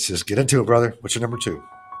let's just get into it, brother. What's your number two?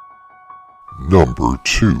 Number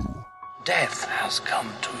two. Death has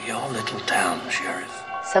come to your little town, Sheriff.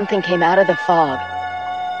 Something came out of the fog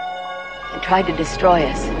and tried to destroy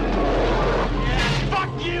us. Fuck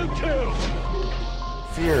you too!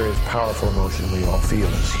 Fear is a powerful emotion we all feel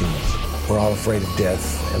as humans. We're all afraid of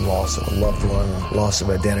death and loss of a loved one, loss of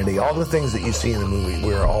identity. All the things that you see in the movie,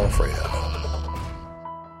 we're all afraid of.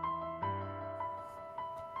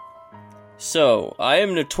 So, I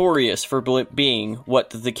am notorious for being what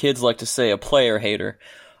the kids like to say, a player hater.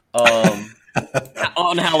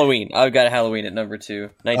 On Halloween. I've got Halloween at number two.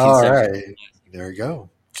 All right. There you go.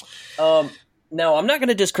 Now, I'm not going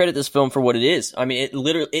to discredit this film for what it is. I mean,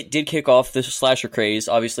 it did kick off the slasher craze.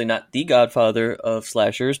 Obviously not the godfather of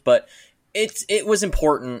slashers, but it was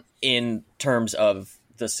important in terms of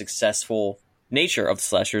the successful nature of the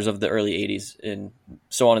slashers of the early 80s and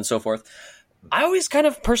so on and so forth. I always kind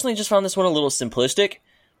of personally just found this one a little simplistic,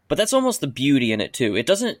 but that's almost the beauty in it too. It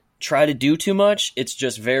doesn't try to do too much. It's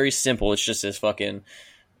just very simple. It's just this fucking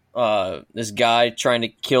this guy trying to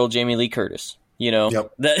kill Jamie Lee Curtis.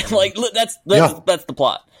 Yep. That's the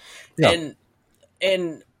plot. Yeah.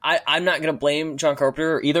 And I'm not going to blame John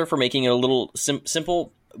Carpenter either for making it a little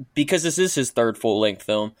simple because this is his third full length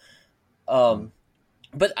film. But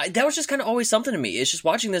that was just kind of always something to me. It's just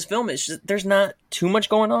watching this film. It's just there's not too much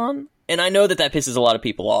going on, and I know that pisses a lot of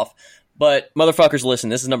people off. But motherfuckers, listen.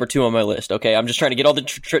 This is number 2 on my list. Okay, I'm just trying to get all the I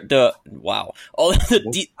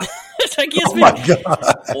can't speak. My God.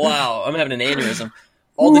 Wow, I'm having an aneurysm.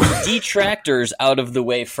 All the detractors out of the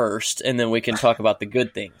way first, and then we can talk about the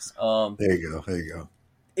good things. There you go.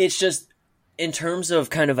 It's just, in terms of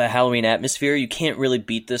kind of a Halloween atmosphere, you can't really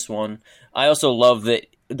beat this one. I also love that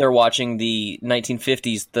they're watching the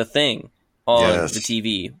 1950s The Thing on the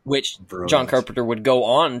TV, which brilliant. John Carpenter would go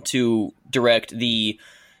on to direct the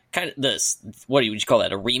kind of this. What would you call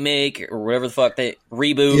that? A remake or whatever the fuck they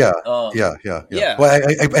reboot? Yeah.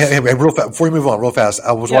 Well, real fast, before we move on, real fast,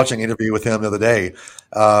 I was watching an interview with him the other day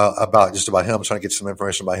about him, trying to get some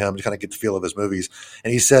information about him to kind of get the feel of his movies,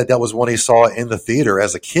 and he said that was one he saw in the theater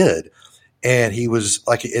as a kid. And he was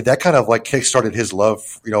like, that kind of like kickstarted his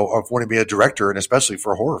love, of wanting to be a director and especially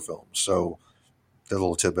for horror films. So there's a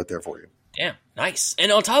little tidbit there for you. Damn, nice.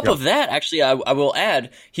 And on top of that, actually, I will add,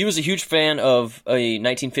 he was a huge fan of a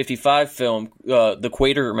 1955 film, The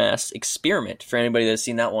Quatermass Experiment, for anybody that's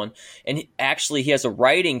seen that one. And he has a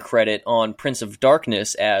writing credit on Prince of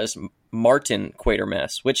Darkness as Martin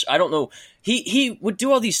Quatermass, which I don't know. He would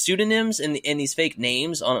do all these pseudonyms and these fake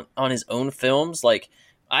names on his own films, like,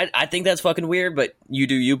 I think that's fucking weird, but you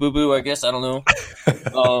do you, boo-boo, I guess. I don't know.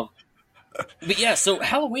 But yeah, so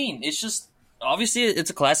Halloween, it's just, obviously,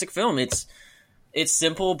 it's a classic film. It's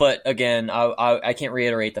simple, but again, I can't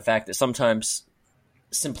reiterate the fact that sometimes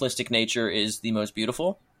simplistic nature is the most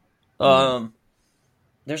beautiful.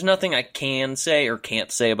 There's nothing I can say or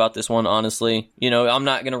can't say about this one, honestly. I'm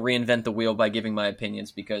not going to reinvent the wheel by giving my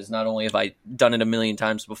opinions, because not only have I done it a million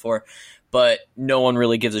times before, but no one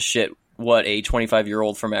really gives a shit what a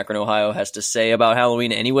 25-year-old from Akron, Ohio has to say about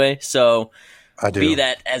Halloween anyway. So be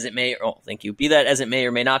that as it may, thank you. Be that as it may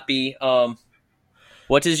or may not be.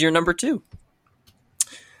 What is your number 2?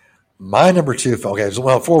 My number 2. Okay.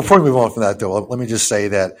 Well, before we move on from that though, let me just say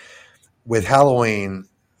that with Halloween,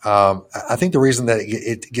 I think the reason that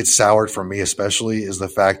it gets soured for me, especially, is the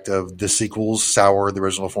fact of the sequels soured the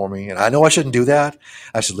original for me. And I know I shouldn't do that.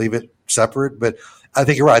 I should leave it separate. But I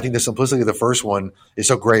think you're right. I think the simplicity of the first one is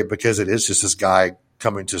so great because it is just this guy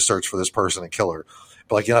coming to search for this person and kill her.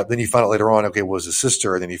 But like, you know, then you find out later on, okay, it was his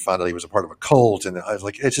sister, and then you find out he was a part of a cult, and I was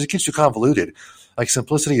like, it just gets you convoluted. Like,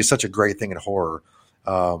 simplicity is such a great thing in horror.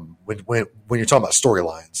 When you're talking about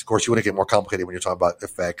storylines, of course, you want to get more complicated when you're talking about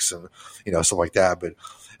effects and, you know, stuff like that. But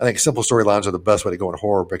I think simple storylines are the best way to go in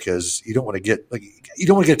horror because you don't want to get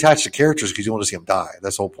attached to characters because you want to see them die.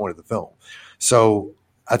 That's the whole point of the film. So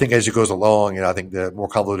I think as it goes along, and I think the more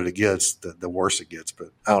convoluted it gets, the worse it gets. But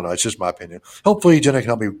I don't know. It's just my opinion. Hopefully Jenna can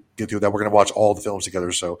help me get through that. We're going to watch all the films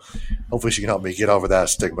together. So hopefully she can help me get over that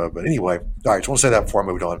stigma. But anyway, all right. Just want to say that before I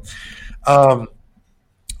moved on.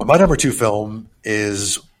 My number 2 film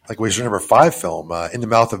is, like, was your number 5 film, In the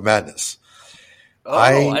Mouth of Madness. Oh,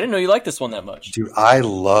 I didn't know you liked this one that much. Dude, I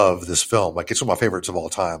love this film. Like, it's one of my favorites of all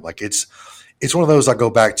time. Like, it's one of those I go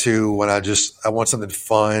back to when I want something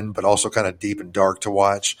fun, but also kind of deep and dark to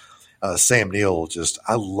watch. Sam Neill,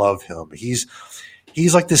 I love him. He's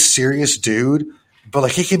like this serious dude, but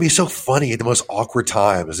like he can be so funny at the most awkward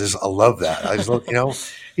times. I love that. I just love, you know,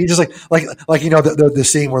 he just like you know the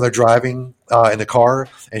scene where they're driving in the car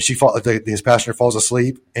and his passenger falls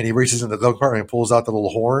asleep and he reaches in the dog compartment and pulls out the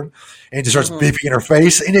little horn and just starts beeping in her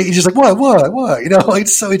face and he's just like what, you know,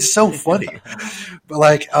 it's so funny. But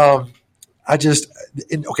like the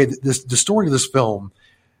story of this film,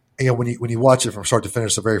 you know, when you watch it from start to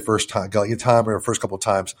finish the very first time or first couple of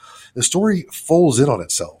times, the story folds in on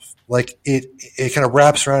itself. Like it kind of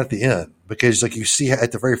wraps around at the end because like you see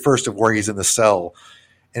at the very first of where he's in the cell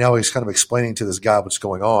and how he's kind of explaining to this guy what's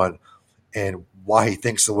going on and why he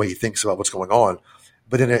thinks the way he thinks about what's going on.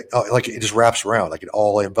 But then it just wraps around, like it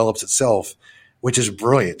all envelops itself, which is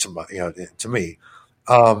brilliant to me.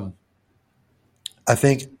 I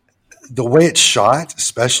think the way it's shot,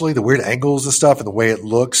 especially the weird angles and stuff and the way it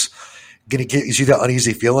looks, going to get you that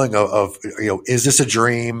uneasy feeling of, you know, is this a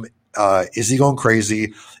dream? Is he going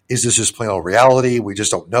crazy? Is this just plain old reality? We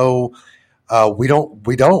just don't know. We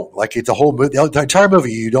don't like it's a whole movie. The entire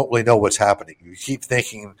movie, you don't really know what's happening. You keep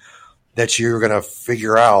thinking that you're going to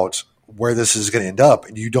figure out where this is going to end up,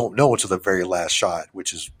 and you don't know until the very last shot,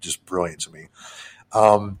 which is just brilliant to me.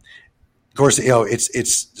 Of course, you know,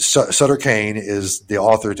 it's Sutter Kane is the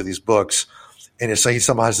author to these books, and he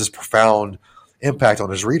somehow has this profound impact on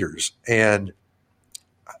his readers, and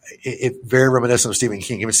it very reminiscent of Stephen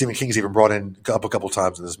King. Even Stephen King's even brought in up a couple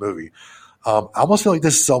times in this movie. I almost feel like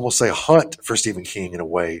this is almost a hunt for Stephen King in a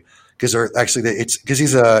way, because because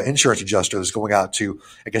he's an insurance adjuster that's going out to,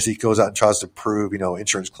 I guess he goes out and tries to prove, you know,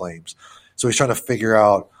 insurance claims. So he's trying to figure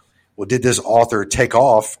out, well, did this author take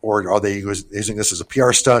off, or are they using this as a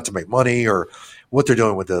PR stunt to make money, or what they're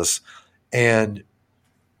doing with this? And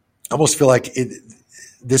I almost feel like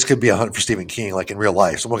this could be a hunt for Stephen King, like in real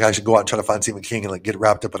life. Someone can actually go out and try to find Stephen King and like get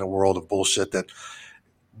wrapped up in a world of bullshit that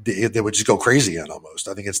they would just go crazy in almost.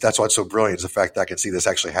 I think that's why it's so brilliant, is the fact that I can see this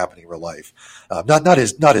actually happening in real life. Not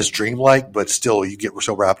as dreamlike, but still you get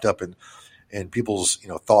so wrapped up in people's, you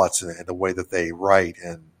know, thoughts and the way that they write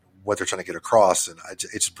and what they're trying to get across. And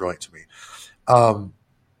it's brilliant to me.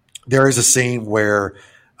 There is a scene where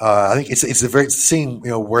I think it's the very scene,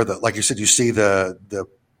 you know, where like you said, you see the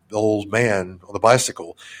old man on the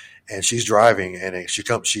bicycle and she's driving and she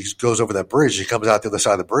goes over that bridge. She comes out the other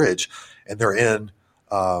side of the bridge and they're in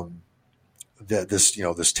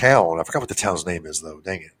this town. I forgot what the town's name is though.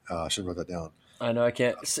 Dang it. I should have wrote that down. I know I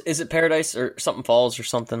can't. Is it Paradise or something Falls or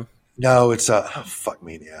something? No, it's fuck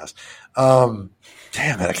me in the ass.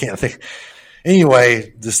 Damn it. I can't think.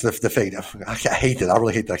 Anyway, the fake. I hate it. I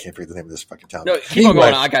really hate that I can't figure the name of this fucking town. No, keep on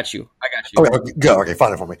going. I got you. Okay, go. Okay,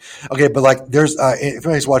 find it for me. Okay, but like, there's if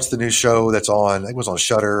anybody's watched the new show that's on, I think it was on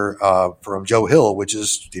Shudder, from Joe Hill, which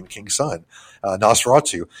is Stephen King's son,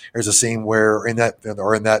 Nosferatu. There's a scene where in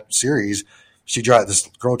that series, this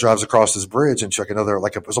girl drives across this bridge and check another,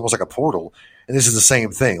 like it's almost like a portal. And this is the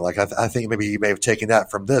same thing. Like I think maybe you may have taken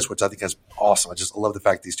that from this, which I think is awesome. I love the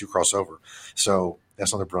fact these two cross over. So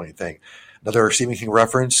that's another brilliant thing. Another Stephen King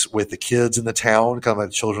reference with the kids in the town, kind of like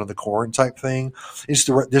the Children of the Corn type thing. It's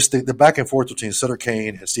the back and forth between Sutter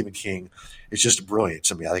Kane and Stephen King. It's just brilliant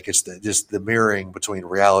to me. I think it's the mirroring between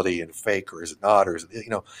reality and fake, or is it not, or is it, you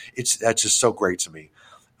know, that's just so great to me.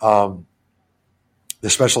 The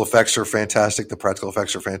special effects are fantastic. The practical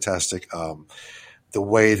effects are fantastic. The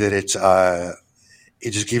way that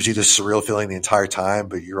it just gives you this surreal feeling the entire time,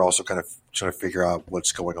 but you're also kind of trying to figure out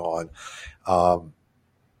what's going on.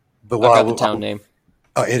 But I got the town name.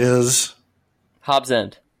 It is Hobbs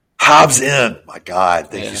End. Hobbs End. My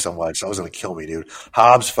God, thank you so much. That was going to kill me, dude.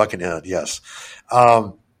 Hobbs fucking End. Yes.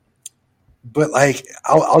 But like,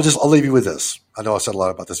 I'll leave you with this. I know I said a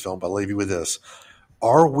lot about this film, but I'll leave you with this.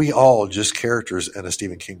 Are we all just characters in a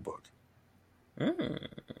Stephen King book?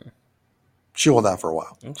 Chew on that for a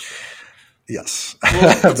while. Yes.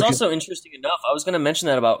 Well, it's also interesting enough. I was going to mention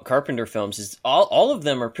that about Carpenter films. Is all of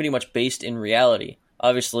them are pretty much based in reality.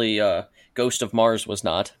 Obviously, Ghost of Mars was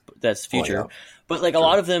not. That's future. But like a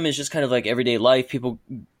lot of them is just kind of like everyday life. People,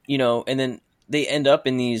 and then they end up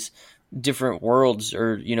in these different worlds,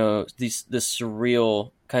 or this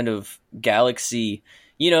surreal kind of galaxy.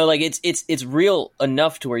 Like it's real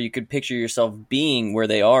enough to where you could picture yourself being where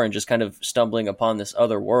they are and just kind of stumbling upon this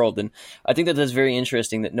other world. And I think that's very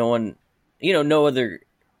interesting that no one, no other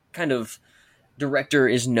kind of director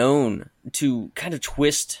is known to kind of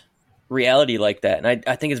twist reality like that. And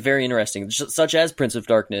I think it's very interesting, such as Prince of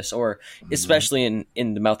Darkness, or especially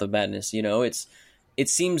in The Mouth of Madness. It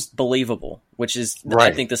seems believable, which is,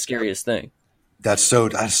 I think, the scariest thing. That's so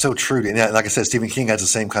true. And like I said, Stephen King has the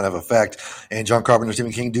same kind of effect, and John Carpenter and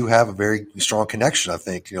Stephen King do have a very strong connection. I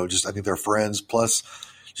think, I think they're friends. Plus,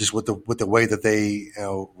 just with the way that they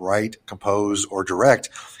write, compose, or direct,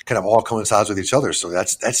 kind of all coincides with each other. So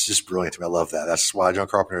that's just brilliant to me. I love that. That's why John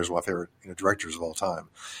Carpenter is one of my favorite directors of all time.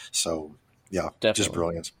 So yeah, definitely. Just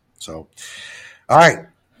brilliant. So, all right,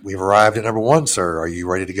 we've arrived at number 1, sir. Are you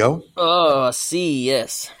ready to go? C,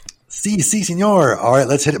 yes. Si, senor. All right,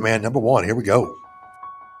 let's hit it, man. Number 1. Here we go.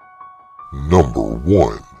 Number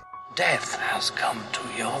 1. Death has come to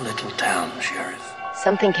your little town, Sheriff.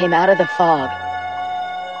 Something came out of the fog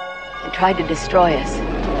and tried to destroy us.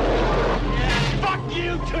 Fuck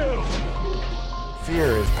you too!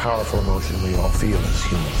 Fear is a powerful emotion we all feel as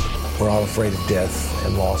humans. We're all afraid of death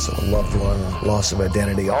and loss of a loved one, loss of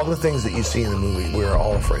identity. All the things that you see in the movie, we're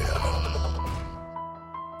all afraid of.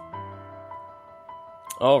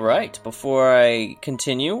 All right. Before I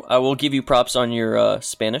continue, I will give you props on your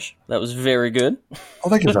Spanish. That was very good. Oh,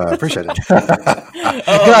 thank you, sir. I appreciate it.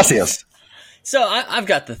 Gracias. So I've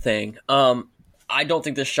got the thing. I don't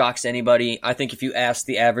think this shocks anybody. I think if you ask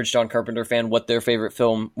the average John Carpenter fan what their favorite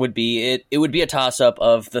film would be, it would be a toss-up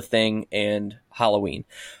of The Thing and Halloween.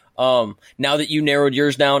 Now that you narrowed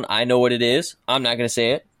yours down, I know what it is. I'm not going to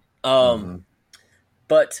say it.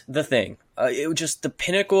 But The Thing. It was just the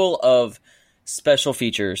pinnacle of special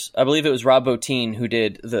features. I believe it was Rob Bottin who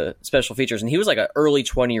did the special features, and he was like an early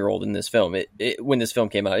 20-year-old in this film. When this film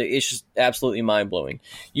came out, it's just absolutely mind-blowing.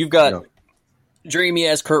 You've got Dreamy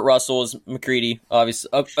as Kurt Russell as MacReady, obviously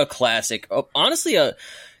a classic. Honestly, a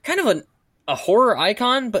kind of a horror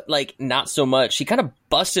icon, but like not so much. He kind of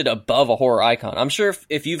busted above a horror icon. I'm sure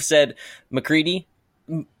if you've said MacReady,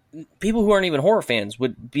 people who aren't even horror fans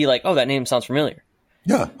would be like, "Oh, that name sounds familiar."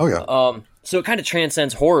 Yeah. Oh, yeah. So it kind of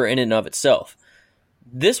transcends horror in and of itself.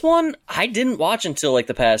 This one, I didn't watch until like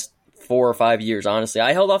the past 4 or 5 years, honestly.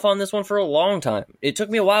 I held off on this one for a long time. It took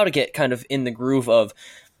me a while to get kind of in the groove of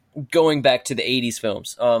going back to the 80s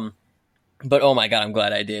films. But oh my God, I'm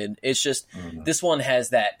glad I did. It's just, this one has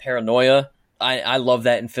that paranoia. I love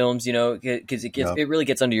that in films, because it really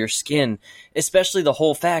gets under your skin. Especially the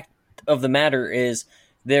whole fact of the matter is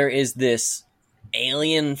there is this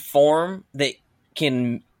alien form that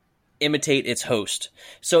can imitate its host.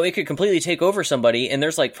 So it could completely take over somebody, and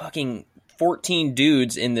there's like fucking 14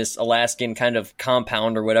 dudes in this Alaskan kind of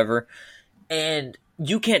compound or whatever, and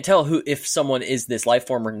you can't tell if someone is this life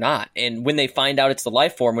form or not. And when they find out it's the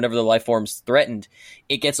life form, whenever the life form's threatened,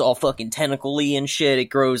 it gets all fucking tentacle-y and shit. It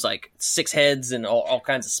grows like 6 heads and all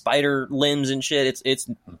kinds of spider limbs and shit. It's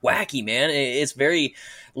wacky, man. It's very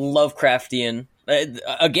Lovecraftian.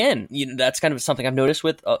 Again, that's kind of something I've noticed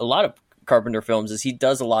with a lot of Carpenter films, is he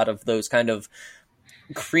does a lot of those kind of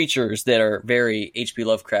creatures that are very H.P.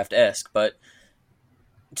 Lovecraft-esque. But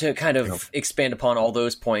to kind of expand upon all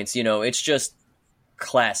those points, it's just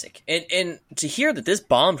classic. And to hear that this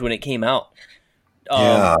bombed when it came out,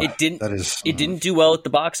 it didn't do well at the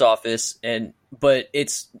box office, but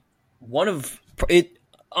it's one of it.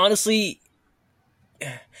 Honestly,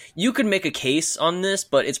 you could make a case on this,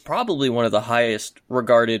 but it's probably one of the highest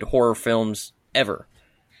regarded horror films ever.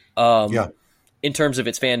 In terms of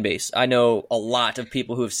its fan base, I know a lot of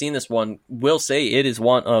people who have seen this one will say it is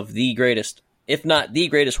one of the greatest, if not the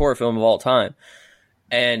greatest horror film of all time.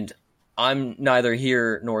 And I'm neither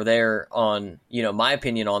here nor there on, my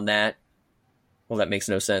opinion on that. Well, that makes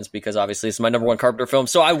no sense because obviously it's my number 1 Carpenter film.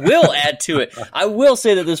 So I will add to it. I will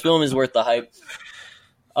say that this film is worth the hype.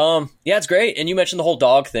 Yeah, it's great. And you mentioned the whole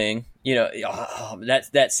dog thing.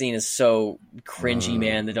 That scene is so cringy,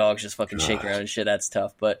 man. The dog's just fucking shaking around and shit. That's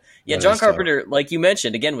tough. But yeah, John Carpenter, like you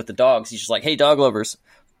mentioned, again with the dogs, he's just like, hey, dog lovers,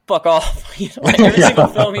 fuck off. You know, like every single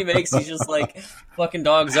film he makes, he's just like fucking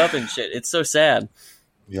dogs up and shit. It's so sad.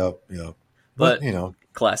 Yep. But you know,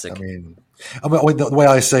 classic. I mean, the way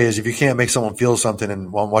I say is, if you can't make someone feel something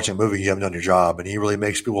and while watching a movie, you haven't done your job. And he really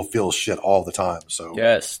makes people feel shit all the time. So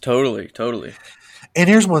yes, totally. And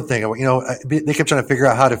here's one thing, you know, they kept trying to figure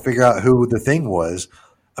out who the Thing was.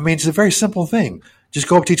 I mean, it's a very simple thing. Just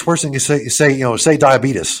go up to each person and say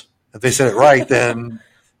diabetes. If they said it right, then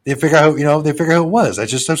they figure out who it was. That's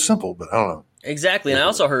just so simple. But I don't know. Exactly. And I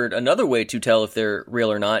also heard another way to tell if they're real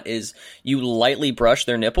or not is you lightly brush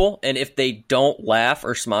their nipple, and if they don't laugh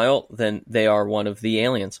or smile, then they are one of the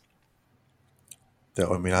aliens.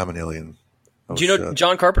 I mean, I'm an alien. Do you know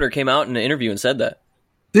John Carpenter came out in an interview and said that?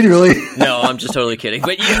 Did he really? No, I'm just totally kidding.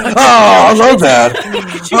 But I love that.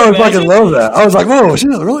 I fucking love that. I was like, whoa, shit,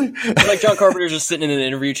 really? Like John Carpenter's just sitting in an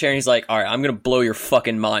interview chair and he's like, all right, I'm going to blow your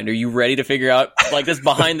fucking mind. Are you ready to figure out like this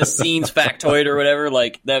behind the scenes factoid or whatever?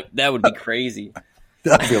 Like that would be crazy.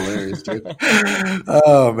 That'd be hilarious, dude.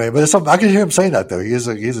 Oh man, but I can hear him saying that though. He's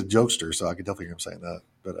a jokester, so I can definitely hear him saying that.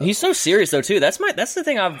 But he's so serious though too. That's the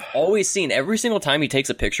thing I've always seen. Every single time he takes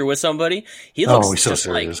a picture with somebody, he looks just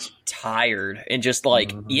like tired and just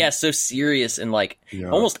like so serious and like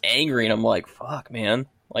almost angry. And I'm like, fuck, man.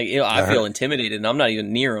 Like I feel intimidated, and I'm not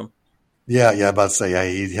even near him. Yeah, about to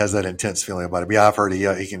say, he has that intense feeling about it. But yeah, I've heard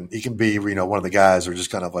he can be, one of the guys who are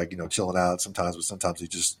just kind of like, chilling out sometimes, but sometimes he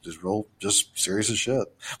just serious as shit,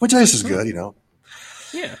 which I guess is good,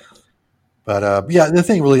 Yeah. But the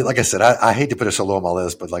thing really, like I said, I hate to put it so low on my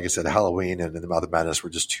list, but like I said, Halloween and The Mouth of Madness were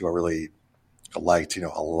just two I really liked,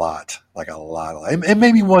 a lot, like a lot. And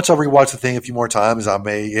maybe once I rewatch the thing a few more times,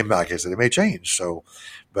 like I said, it may change. So,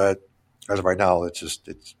 but as of right now, it's just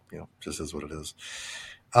is what it is.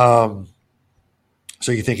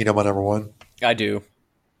 So you think you know my number one? I do.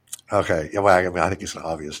 Okay. Yeah, well, I mean, I think it's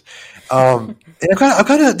obvious. And I'm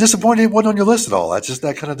kind of disappointed it wasn't on your list at all.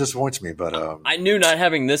 That kind of disappoints me. But I knew not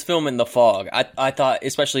having this film in The Fog. I thought,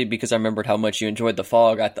 especially because I rememred how much you enjoyed The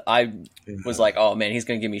Fog. I was like, oh man, he's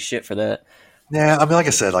gonna give me shit for that. Yeah, I mean, like I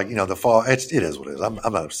said, The Fog. It is what it is. I'm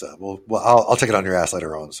not upset. Well, I'll take it on your ass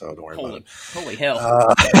later on. So don't worry about it. Holy hell.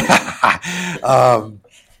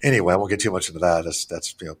 Anyway, I won't get too much into that.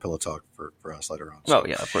 That's pillow talk for us later on. So. Oh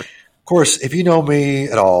yeah, of course. Of course, if you know me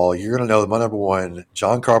at all, you're going to know that my number one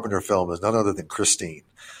John Carpenter film is none other than Christine.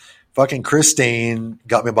 Fucking Christine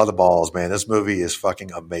got me by the balls, man. This movie is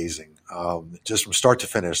fucking amazing. Just from start to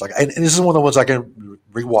finish. And this is one of the ones I can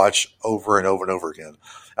rewatch over and over and over again.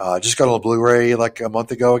 Just got on a Blu-ray like a month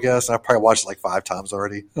ago, I guess, and I probably watched it like 5 times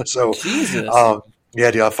already. So, Jesus. Yeah,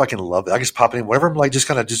 dude, I fucking love it. I just pop it in. Whenever I'm like just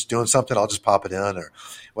kind of just doing something, I'll just pop it in, or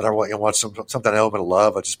whenever I watch something I'm gonna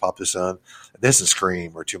love, I just pop this in. This and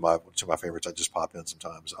Scream are two of my favorites. I just pop in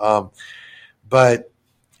sometimes. But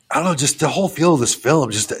I don't know, just the whole feel of this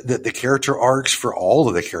film, just the character arcs for all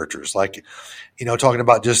of the characters, like talking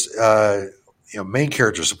about just main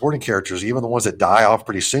characters, supporting characters, even the ones that die off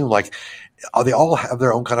pretty soon, like. They all have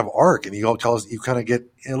their own kind of arc, and you kind of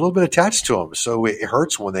get a little bit attached to them. So it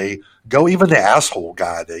hurts when they go. Even the asshole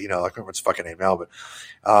guy that I can't remember his fucking name now, but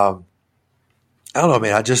I don't know,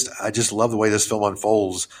 man. I just love the way this film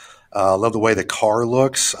unfolds. Love the way the car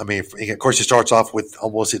looks. I mean, of course, it starts off with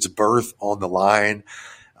almost its birth on the line,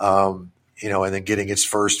 and then getting its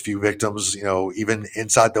first few victims. Even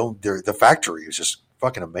inside the factory is just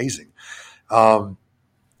fucking amazing.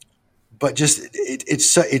 But just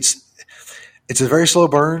it's a very slow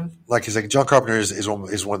burn. Like John Carpenter is one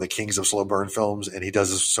of the kings of slow burn films, and he does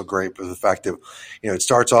this so great with the fact that it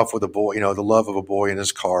starts off with a boy, the love of a boy in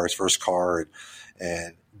his car, his first car,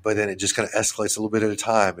 but then it just kind of escalates a little bit at a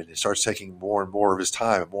time, and it starts taking more and more of his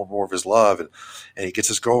time and more of his love, and he gets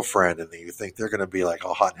his girlfriend, and then you think they're going to be like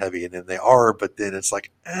all hot and heavy, and then they are, but then it's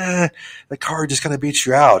like the car just kind of beats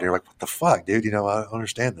you out, and you're like, what the fuck, dude? I don't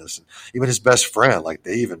understand this. And even his best friend, like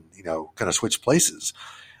they even kind of switch places,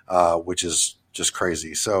 which is just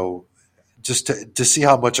crazy. So just to see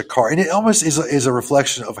how much a car, and it almost is a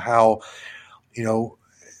reflection of how,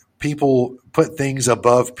 people put things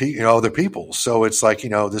above, other people. So it's like,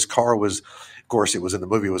 this car was, of course it was in the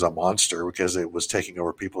movie, it was a monster because it was taking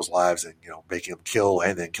over people's lives and, making them kill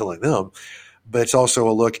and then killing them. But it's also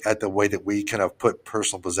a look at the way that we kind of put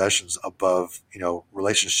personal possessions above,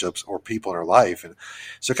 relationships or people in our life. And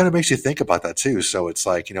so it kind of makes you think about that too. So it's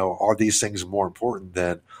like, are these things more important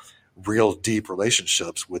than real deep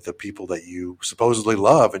relationships with the people that you supposedly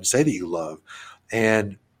love and say that you love?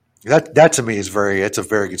 And that to me is it's a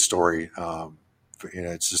very good story.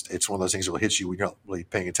 It's one of those things that will hit you when you're not really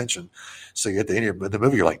paying attention. So you at the end of the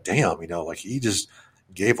movie, you're like, damn, like he just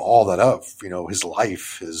gave all that up, his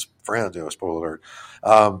life, his friends, spoiler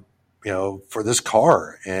alert. for this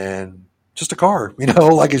car, and just a car,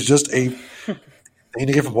 like it's just a thing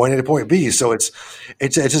to get from point A to point B. So that's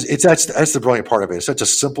the brilliant part of it. It's such a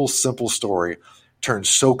simple story turned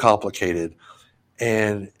so complicated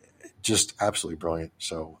and just absolutely brilliant.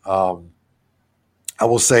 So I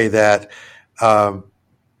will say that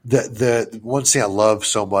the one scene I love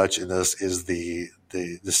so much in this is the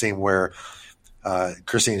scene where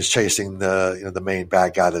Christine is chasing the main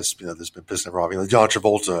bad guy that's been pissing her off, John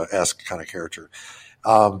Travolta-esque kind of character.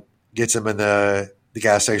 Gets him in the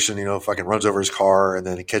gas station, fucking runs over his car, and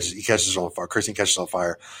then he catches on fire. Christine catches on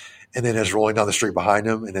fire, and then is rolling down the street behind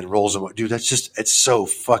him, and then rolls him. Dude, it's so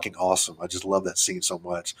fucking awesome. I just love that scene so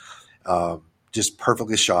much. Just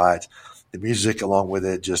perfectly shot. The music along with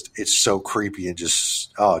it, it's so creepy and it's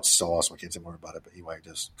so awesome. I can't say more about it, but anyway,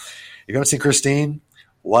 if you haven't seen Christine,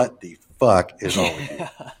 what the fuck is wrong with you?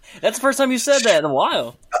 That's the first time you said that in a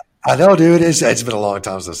while. I know, dude. It's been a long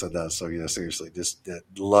time since I said that. So yeah, seriously, just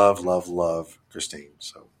love Christine.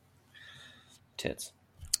 So tits.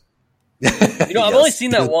 I've only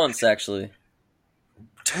seen that once, actually.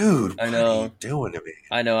 Dude, I know. What are you doing to me?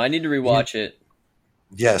 I know. I need to rewatch it.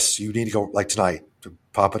 Yes, you need to go like tonight. To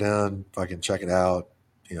pop it in, fucking check it out.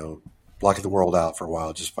 Block the world out for a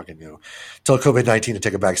while. Just fucking tell COVID-19 to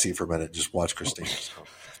take a back seat for a minute. Just watch Christine. So.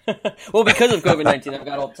 Well, because of COVID-19, I've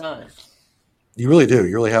got all the time. You really do.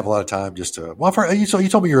 You really have a lot of time just to. Well, you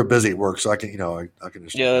told me you were busy at work, so I can I can.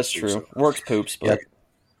 Yeah, that's true. So. Work's poops, but. Yeah.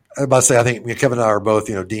 I was about to say, I think Kevin and I are both,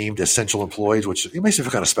 deemed essential employees, which it makes me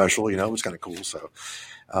feel kind of special. It's kind of cool. So,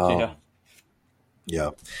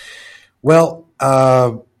 yeah. Well,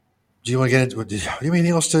 do you want to get into? Do you have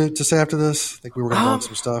anything else to say after this? I think we were going to go on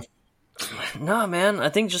some stuff. No, man. I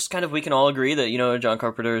think just kind of we can all agree that John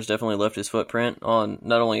Carpenter has definitely left his footprint on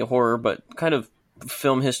not only horror but kind of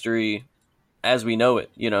film history as we know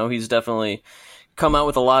it. He's definitely come out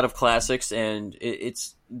with a lot of classics, and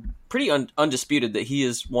it's pretty undisputed that he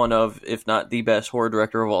is one of, if not the best horror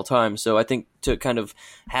director of all time. So I think to kind of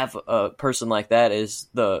have a person like that as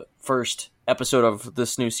the first episode of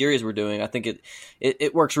this new series we're doing, I think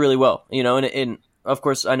it works really well, and of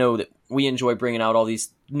course I know that we enjoy bringing out all these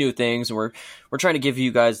new things, and we're trying to give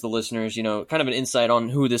you guys, the listeners, kind of an insight on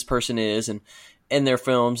who this person is and their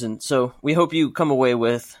films, and so we hope you come away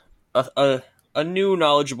with a new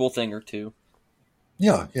knowledgeable thing or two.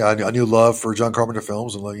 Yeah, a new love for John Carpenter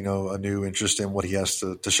films, and a new interest in what he has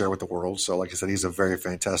to share with the world. So, like I said, he's a very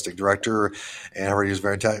fantastic director, and I heard he's a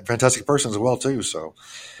very fantastic person as well too. So,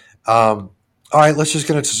 all right, let's just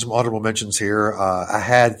get into some honorable mentions here. I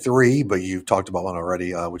had 3, but you've talked about one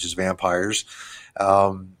already, which is Vampires.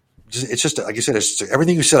 It's just like you said, it's just,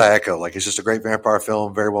 everything you said I echo. Like, it's just a great vampire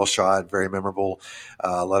film, very well shot, very memorable.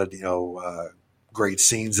 A lot of great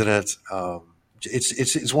scenes in it.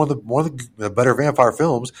 It's one of the better vampire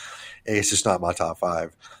films. It's just not my top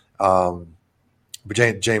 5. But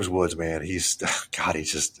James Woods, man, he's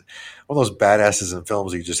just one of those badasses in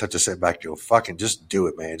films. You just have to sit back and go, fucking just do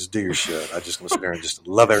it, man. Just do your shit. I just want to sit there and just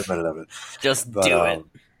love every minute of it. Just do it.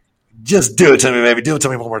 Just do it to me, baby. Do it to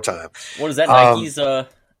me one more time. What is that?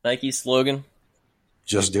 Nike's slogan?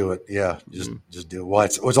 Just do it. Yeah. Just do it. Well,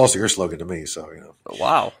 it's also your slogan to me. So,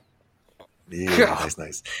 Wow. Yeah,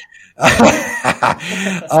 nice.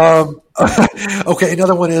 Okay.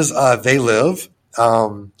 Another one is, They Live.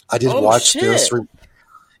 I did watch this.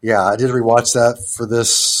 I did rewatch that for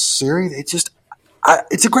this series.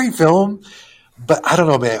 It's a great film, but I don't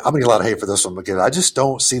know, man. I'm gonna get a lot of hate for this one because I just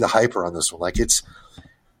don't see the hype around this one. Like it's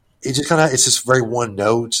just very one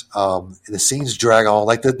note. The scenes drag on.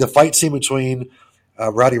 Like the fight scene between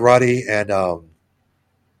Roddy and oh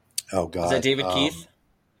god, is that David Keith?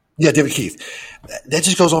 Yeah, David Keith. That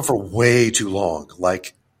just goes on for way too long.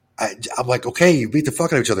 Like. I'm like, okay, you beat the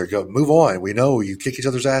fuck out of each other. Go, move on. We know you kick each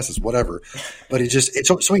other's asses, whatever. But it's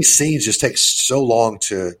so many scenes just take so long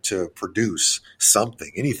to produce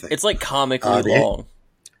something, anything. It's like comically long.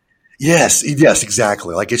 Yes,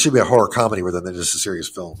 exactly. Like it should be a horror comedy rather than just a serious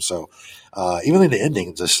film. So even in the ending,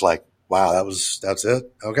 it's just like, wow, that's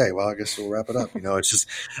it. Okay, well, I guess we'll wrap it up. It's just,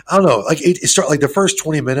 I don't know. Like it start like the first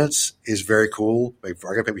 20 minutes is very cool.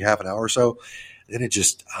 Maybe half an hour or so. Then it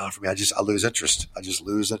just, for me, I lose interest. I just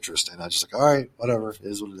lose interest. And I just like, all right, whatever. It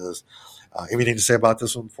is what it is. Anything to say about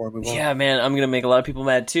this one before I move on? Yeah, man, I'm going to make a lot of people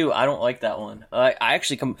mad too. I don't like that one. I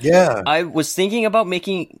actually I was thinking about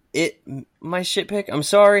making it my shit pick. I'm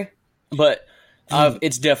sorry. But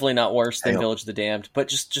it's definitely not worse than Village of the Damned. But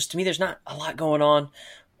just to me, there's not a lot going on.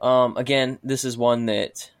 Again, this is one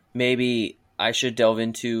that maybe I should delve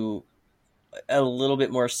into a little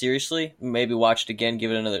bit more seriously. Maybe watch it again,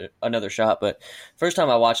 give it another shot. But first time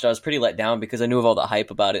I watched it, I was pretty let down because I knew of all the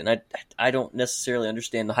hype about it, and I don't necessarily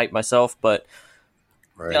understand the hype myself. But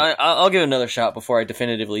Right. yeah, I'll give it another shot before I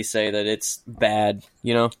definitively say that it's bad.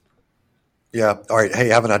 You know? Yeah. All right.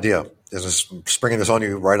 Hey, I have an idea. Just springing this on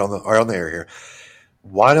you right on the air here.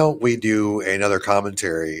 Why don't we do another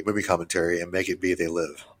movie commentary, and make it Be They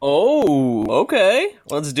Live? Oh, okay.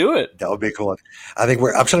 Let's do it. That would be cool. I think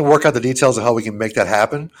I'm trying to work out the details of how we can make that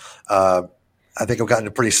happen. I think I've gotten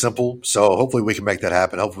it pretty simple, so hopefully we can make that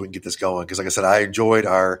happen. Hopefully we can get this going because, like I said, I enjoyed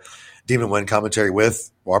our Demon Wind commentary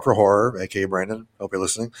with Whopper Horror, aka Brandon. Hope you're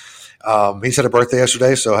listening. He had a birthday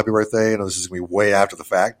yesterday, so happy birthday! I know this is going to be way after the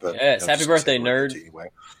fact, but yes, happy birthday, nerd. Anyway.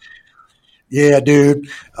 Yeah, dude.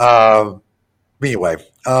 Anyway,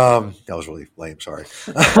 that was really lame. Sorry.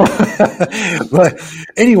 But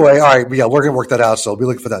anyway, all right. Yeah, we're going to work that out. So be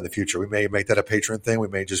looking for that in the future. We may make that a Patreon thing. We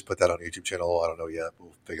may just put that on a YouTube channel. I don't know yet.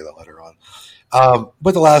 We'll figure that later on.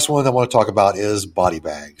 But the last one I want to talk about is Body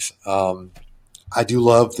Bags. I do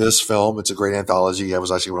love this film. It's a great anthology. It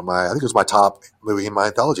was actually I think it was my top movie in my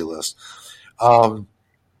anthology list. The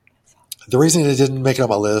reason it didn't make it on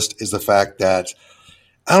my list is the fact that,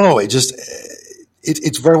 I don't know,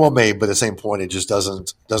 it's very well made, but at the same point, it just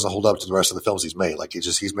doesn't hold up to the rest of the films he's made. Like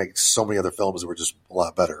he's made so many other films that were just a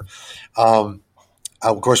lot better. Of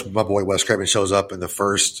course, my boy Wes Craven shows up in the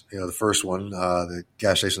first one, the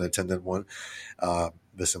gas station attendant one.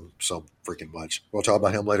 Miss him so freaking much. We'll talk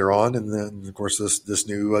about him later on, and then of course this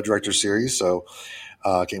new director series. So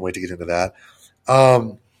can't wait to get into that.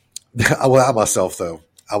 I myself though,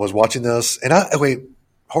 I was watching this, and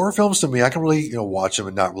horror films to me, I can really, watch them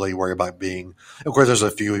and not really worry about being. Of course, there's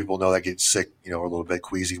a few people know that get sick, or a little bit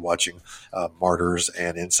queasy watching Martyrs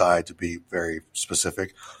and Inside, to be very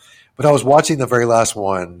specific. But I was watching the very last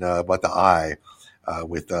one about the eye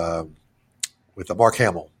with Mark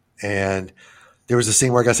Hamill, and there was a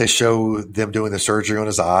scene where I guess they show them doing the surgery on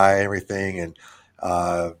his eye and everything, and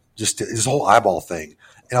just his whole eyeball thing.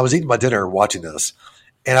 And I was eating my dinner watching this.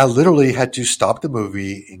 And I literally had to stop the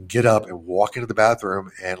movie and get up and walk into the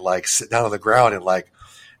bathroom and sit down on the ground and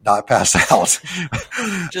not pass out.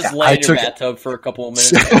 Just lay in your bathtub for a couple of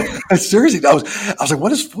minutes. Seriously, I was like,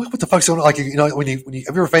 what the fuck's going on? When you have you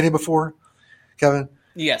ever fainted before, Kevin?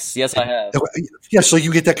 Yes, I have. Yeah, so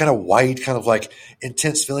you get that kind of white, kind of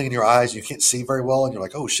intense feeling in your eyes. And you can't see very well, and you're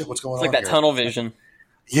like, oh shit, what's going on? It's like that tunnel vision.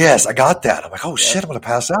 Yes, I got that. I'm like, oh shit, I'm going to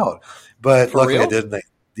pass out. But luckily I didn't.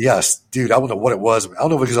 Yes, dude, I don't know what it was. I don't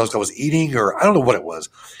know because I was eating or I don't know what it was.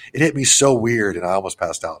 It hit me so weird and I almost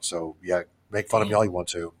passed out. So, yeah, make fun of me all you want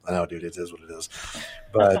to. I know, dude, it is what it is.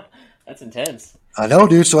 But that's intense. I know,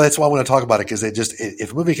 dude. So that's why I want to talk about it because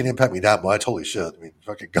if a movie can impact me that much, I totally should. I mean,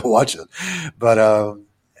 fucking go watch it. But I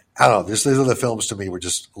don't know. These other films to me were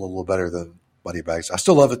just a little better than Body Bags. I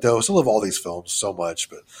still love it, though. I still love all these films so much.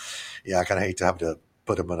 But, yeah, I kind of hate to have to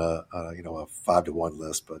put them on a 5-to-1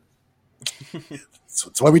 list. But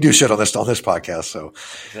that's why we do shit on this podcast. So,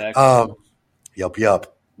 exactly.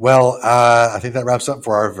 Yup. Well, I think that wraps up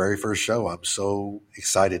for our very first show. I'm so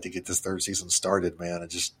excited to get this third season started, man. I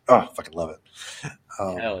just fucking love it.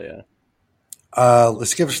 Hell yeah.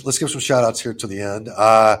 Let's give some shout outs here to the end.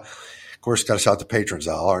 Of course, got to shout out to patrons,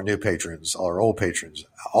 all our new patrons, all our old patrons,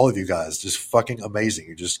 all of you guys, just fucking amazing.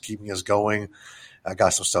 You're just keeping us going. I got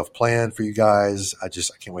some stuff planned for you guys. I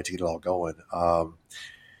can't wait to get it all going.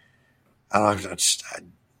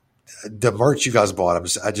 The merch you guys bought, I'm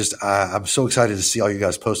so excited to see all you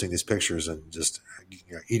guys posting these pictures and just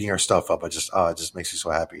eating our stuff up. It just makes me so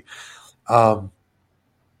happy.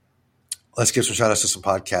 Let's give some shout outs to some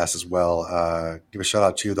podcasts as well. Give a shout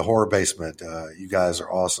out to the Horror Basement. You guys are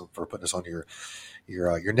awesome for putting us on your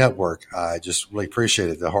network. I just really appreciate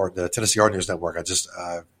it. The Tennessee Horror News Network. I just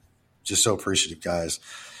so appreciative, guys.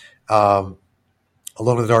 Alone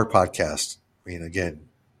in the Dark podcast. I mean, again,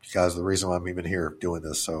 you guys are the reason why I'm even here doing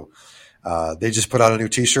this. So they just put out a new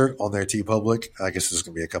T-shirt on their TeePublic. I guess this is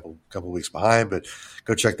going to be a couple weeks behind, but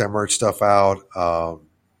go check their merch stuff out.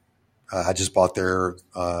 I just bought their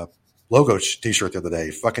logo T-shirt the other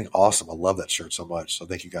day. Fucking awesome. I love that shirt so much. So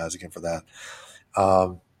thank you guys again for that.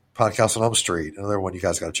 Podcast on Elm Street, another one you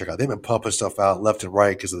guys got to check out. They've been pumping stuff out left and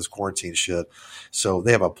right because of this quarantine shit. So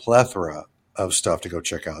they have a plethora of stuff to go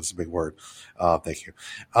check out. It's a big word. Thank you.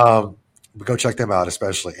 But go check them out,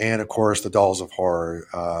 especially. And, of course, the Dolls of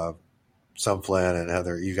Horror, Sam Flynn and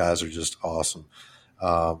Heather. You guys are just awesome.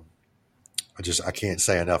 I can't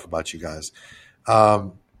say enough about you guys.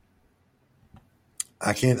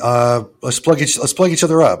 Let's plug each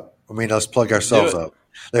other up. I mean, let's plug ourselves up.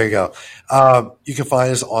 There you go. You can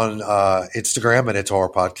find us on Instagram at It's Horror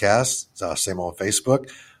Podcast. Same on Facebook.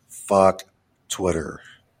 Fuck Twitter.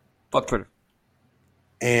 Fuck Twitter.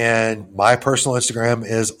 And my personal Instagram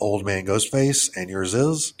is Old Man Ghostface, and yours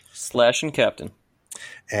is Slash and Captain.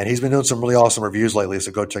 And he's been doing some really awesome reviews lately,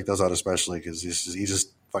 so go check those out, especially because he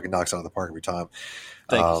just fucking knocks out of the park every time.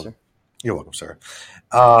 Thank you, sir. You're welcome, sir.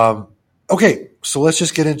 Okay, so let's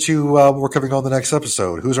just get into what we're covering on the next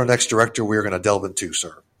episode. Who's our next director we're going to delve into,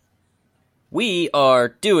 sir? We are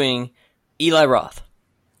doing Eli Roth.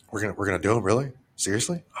 We're gonna do him, really?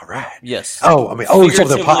 Seriously? All right. Yes. Oh, I mean,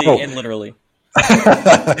 something pop. Figuratively and literally.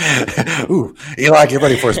 Ooh, Eli, get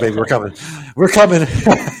ready for us, baby. We're coming.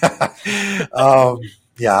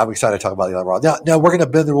 Yeah, I'm excited to talk about Eli Roth. Now we're going to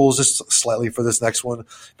bend the rules just slightly for this next one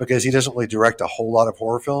because he doesn't really direct a whole lot of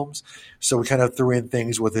horror films. So we kind of threw in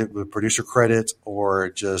things with producer credit or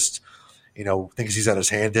just, things he's had his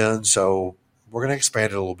hand in. So we're going to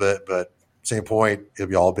expand it a little bit, but same point, it'll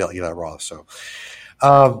be all about Eli Roth. So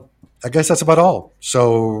I guess that's about all.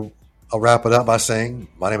 So I'll wrap it up by saying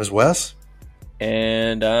my name is Wes.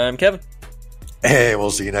 And I'm Kevin. Hey, we'll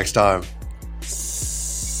see you next time.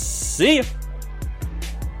 See ya.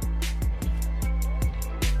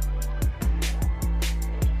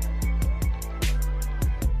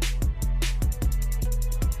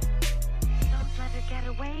 Don't let her get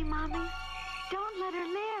away, Mommy. Don't let her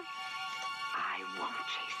live. I won't,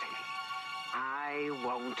 Jason. I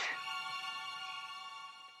won't.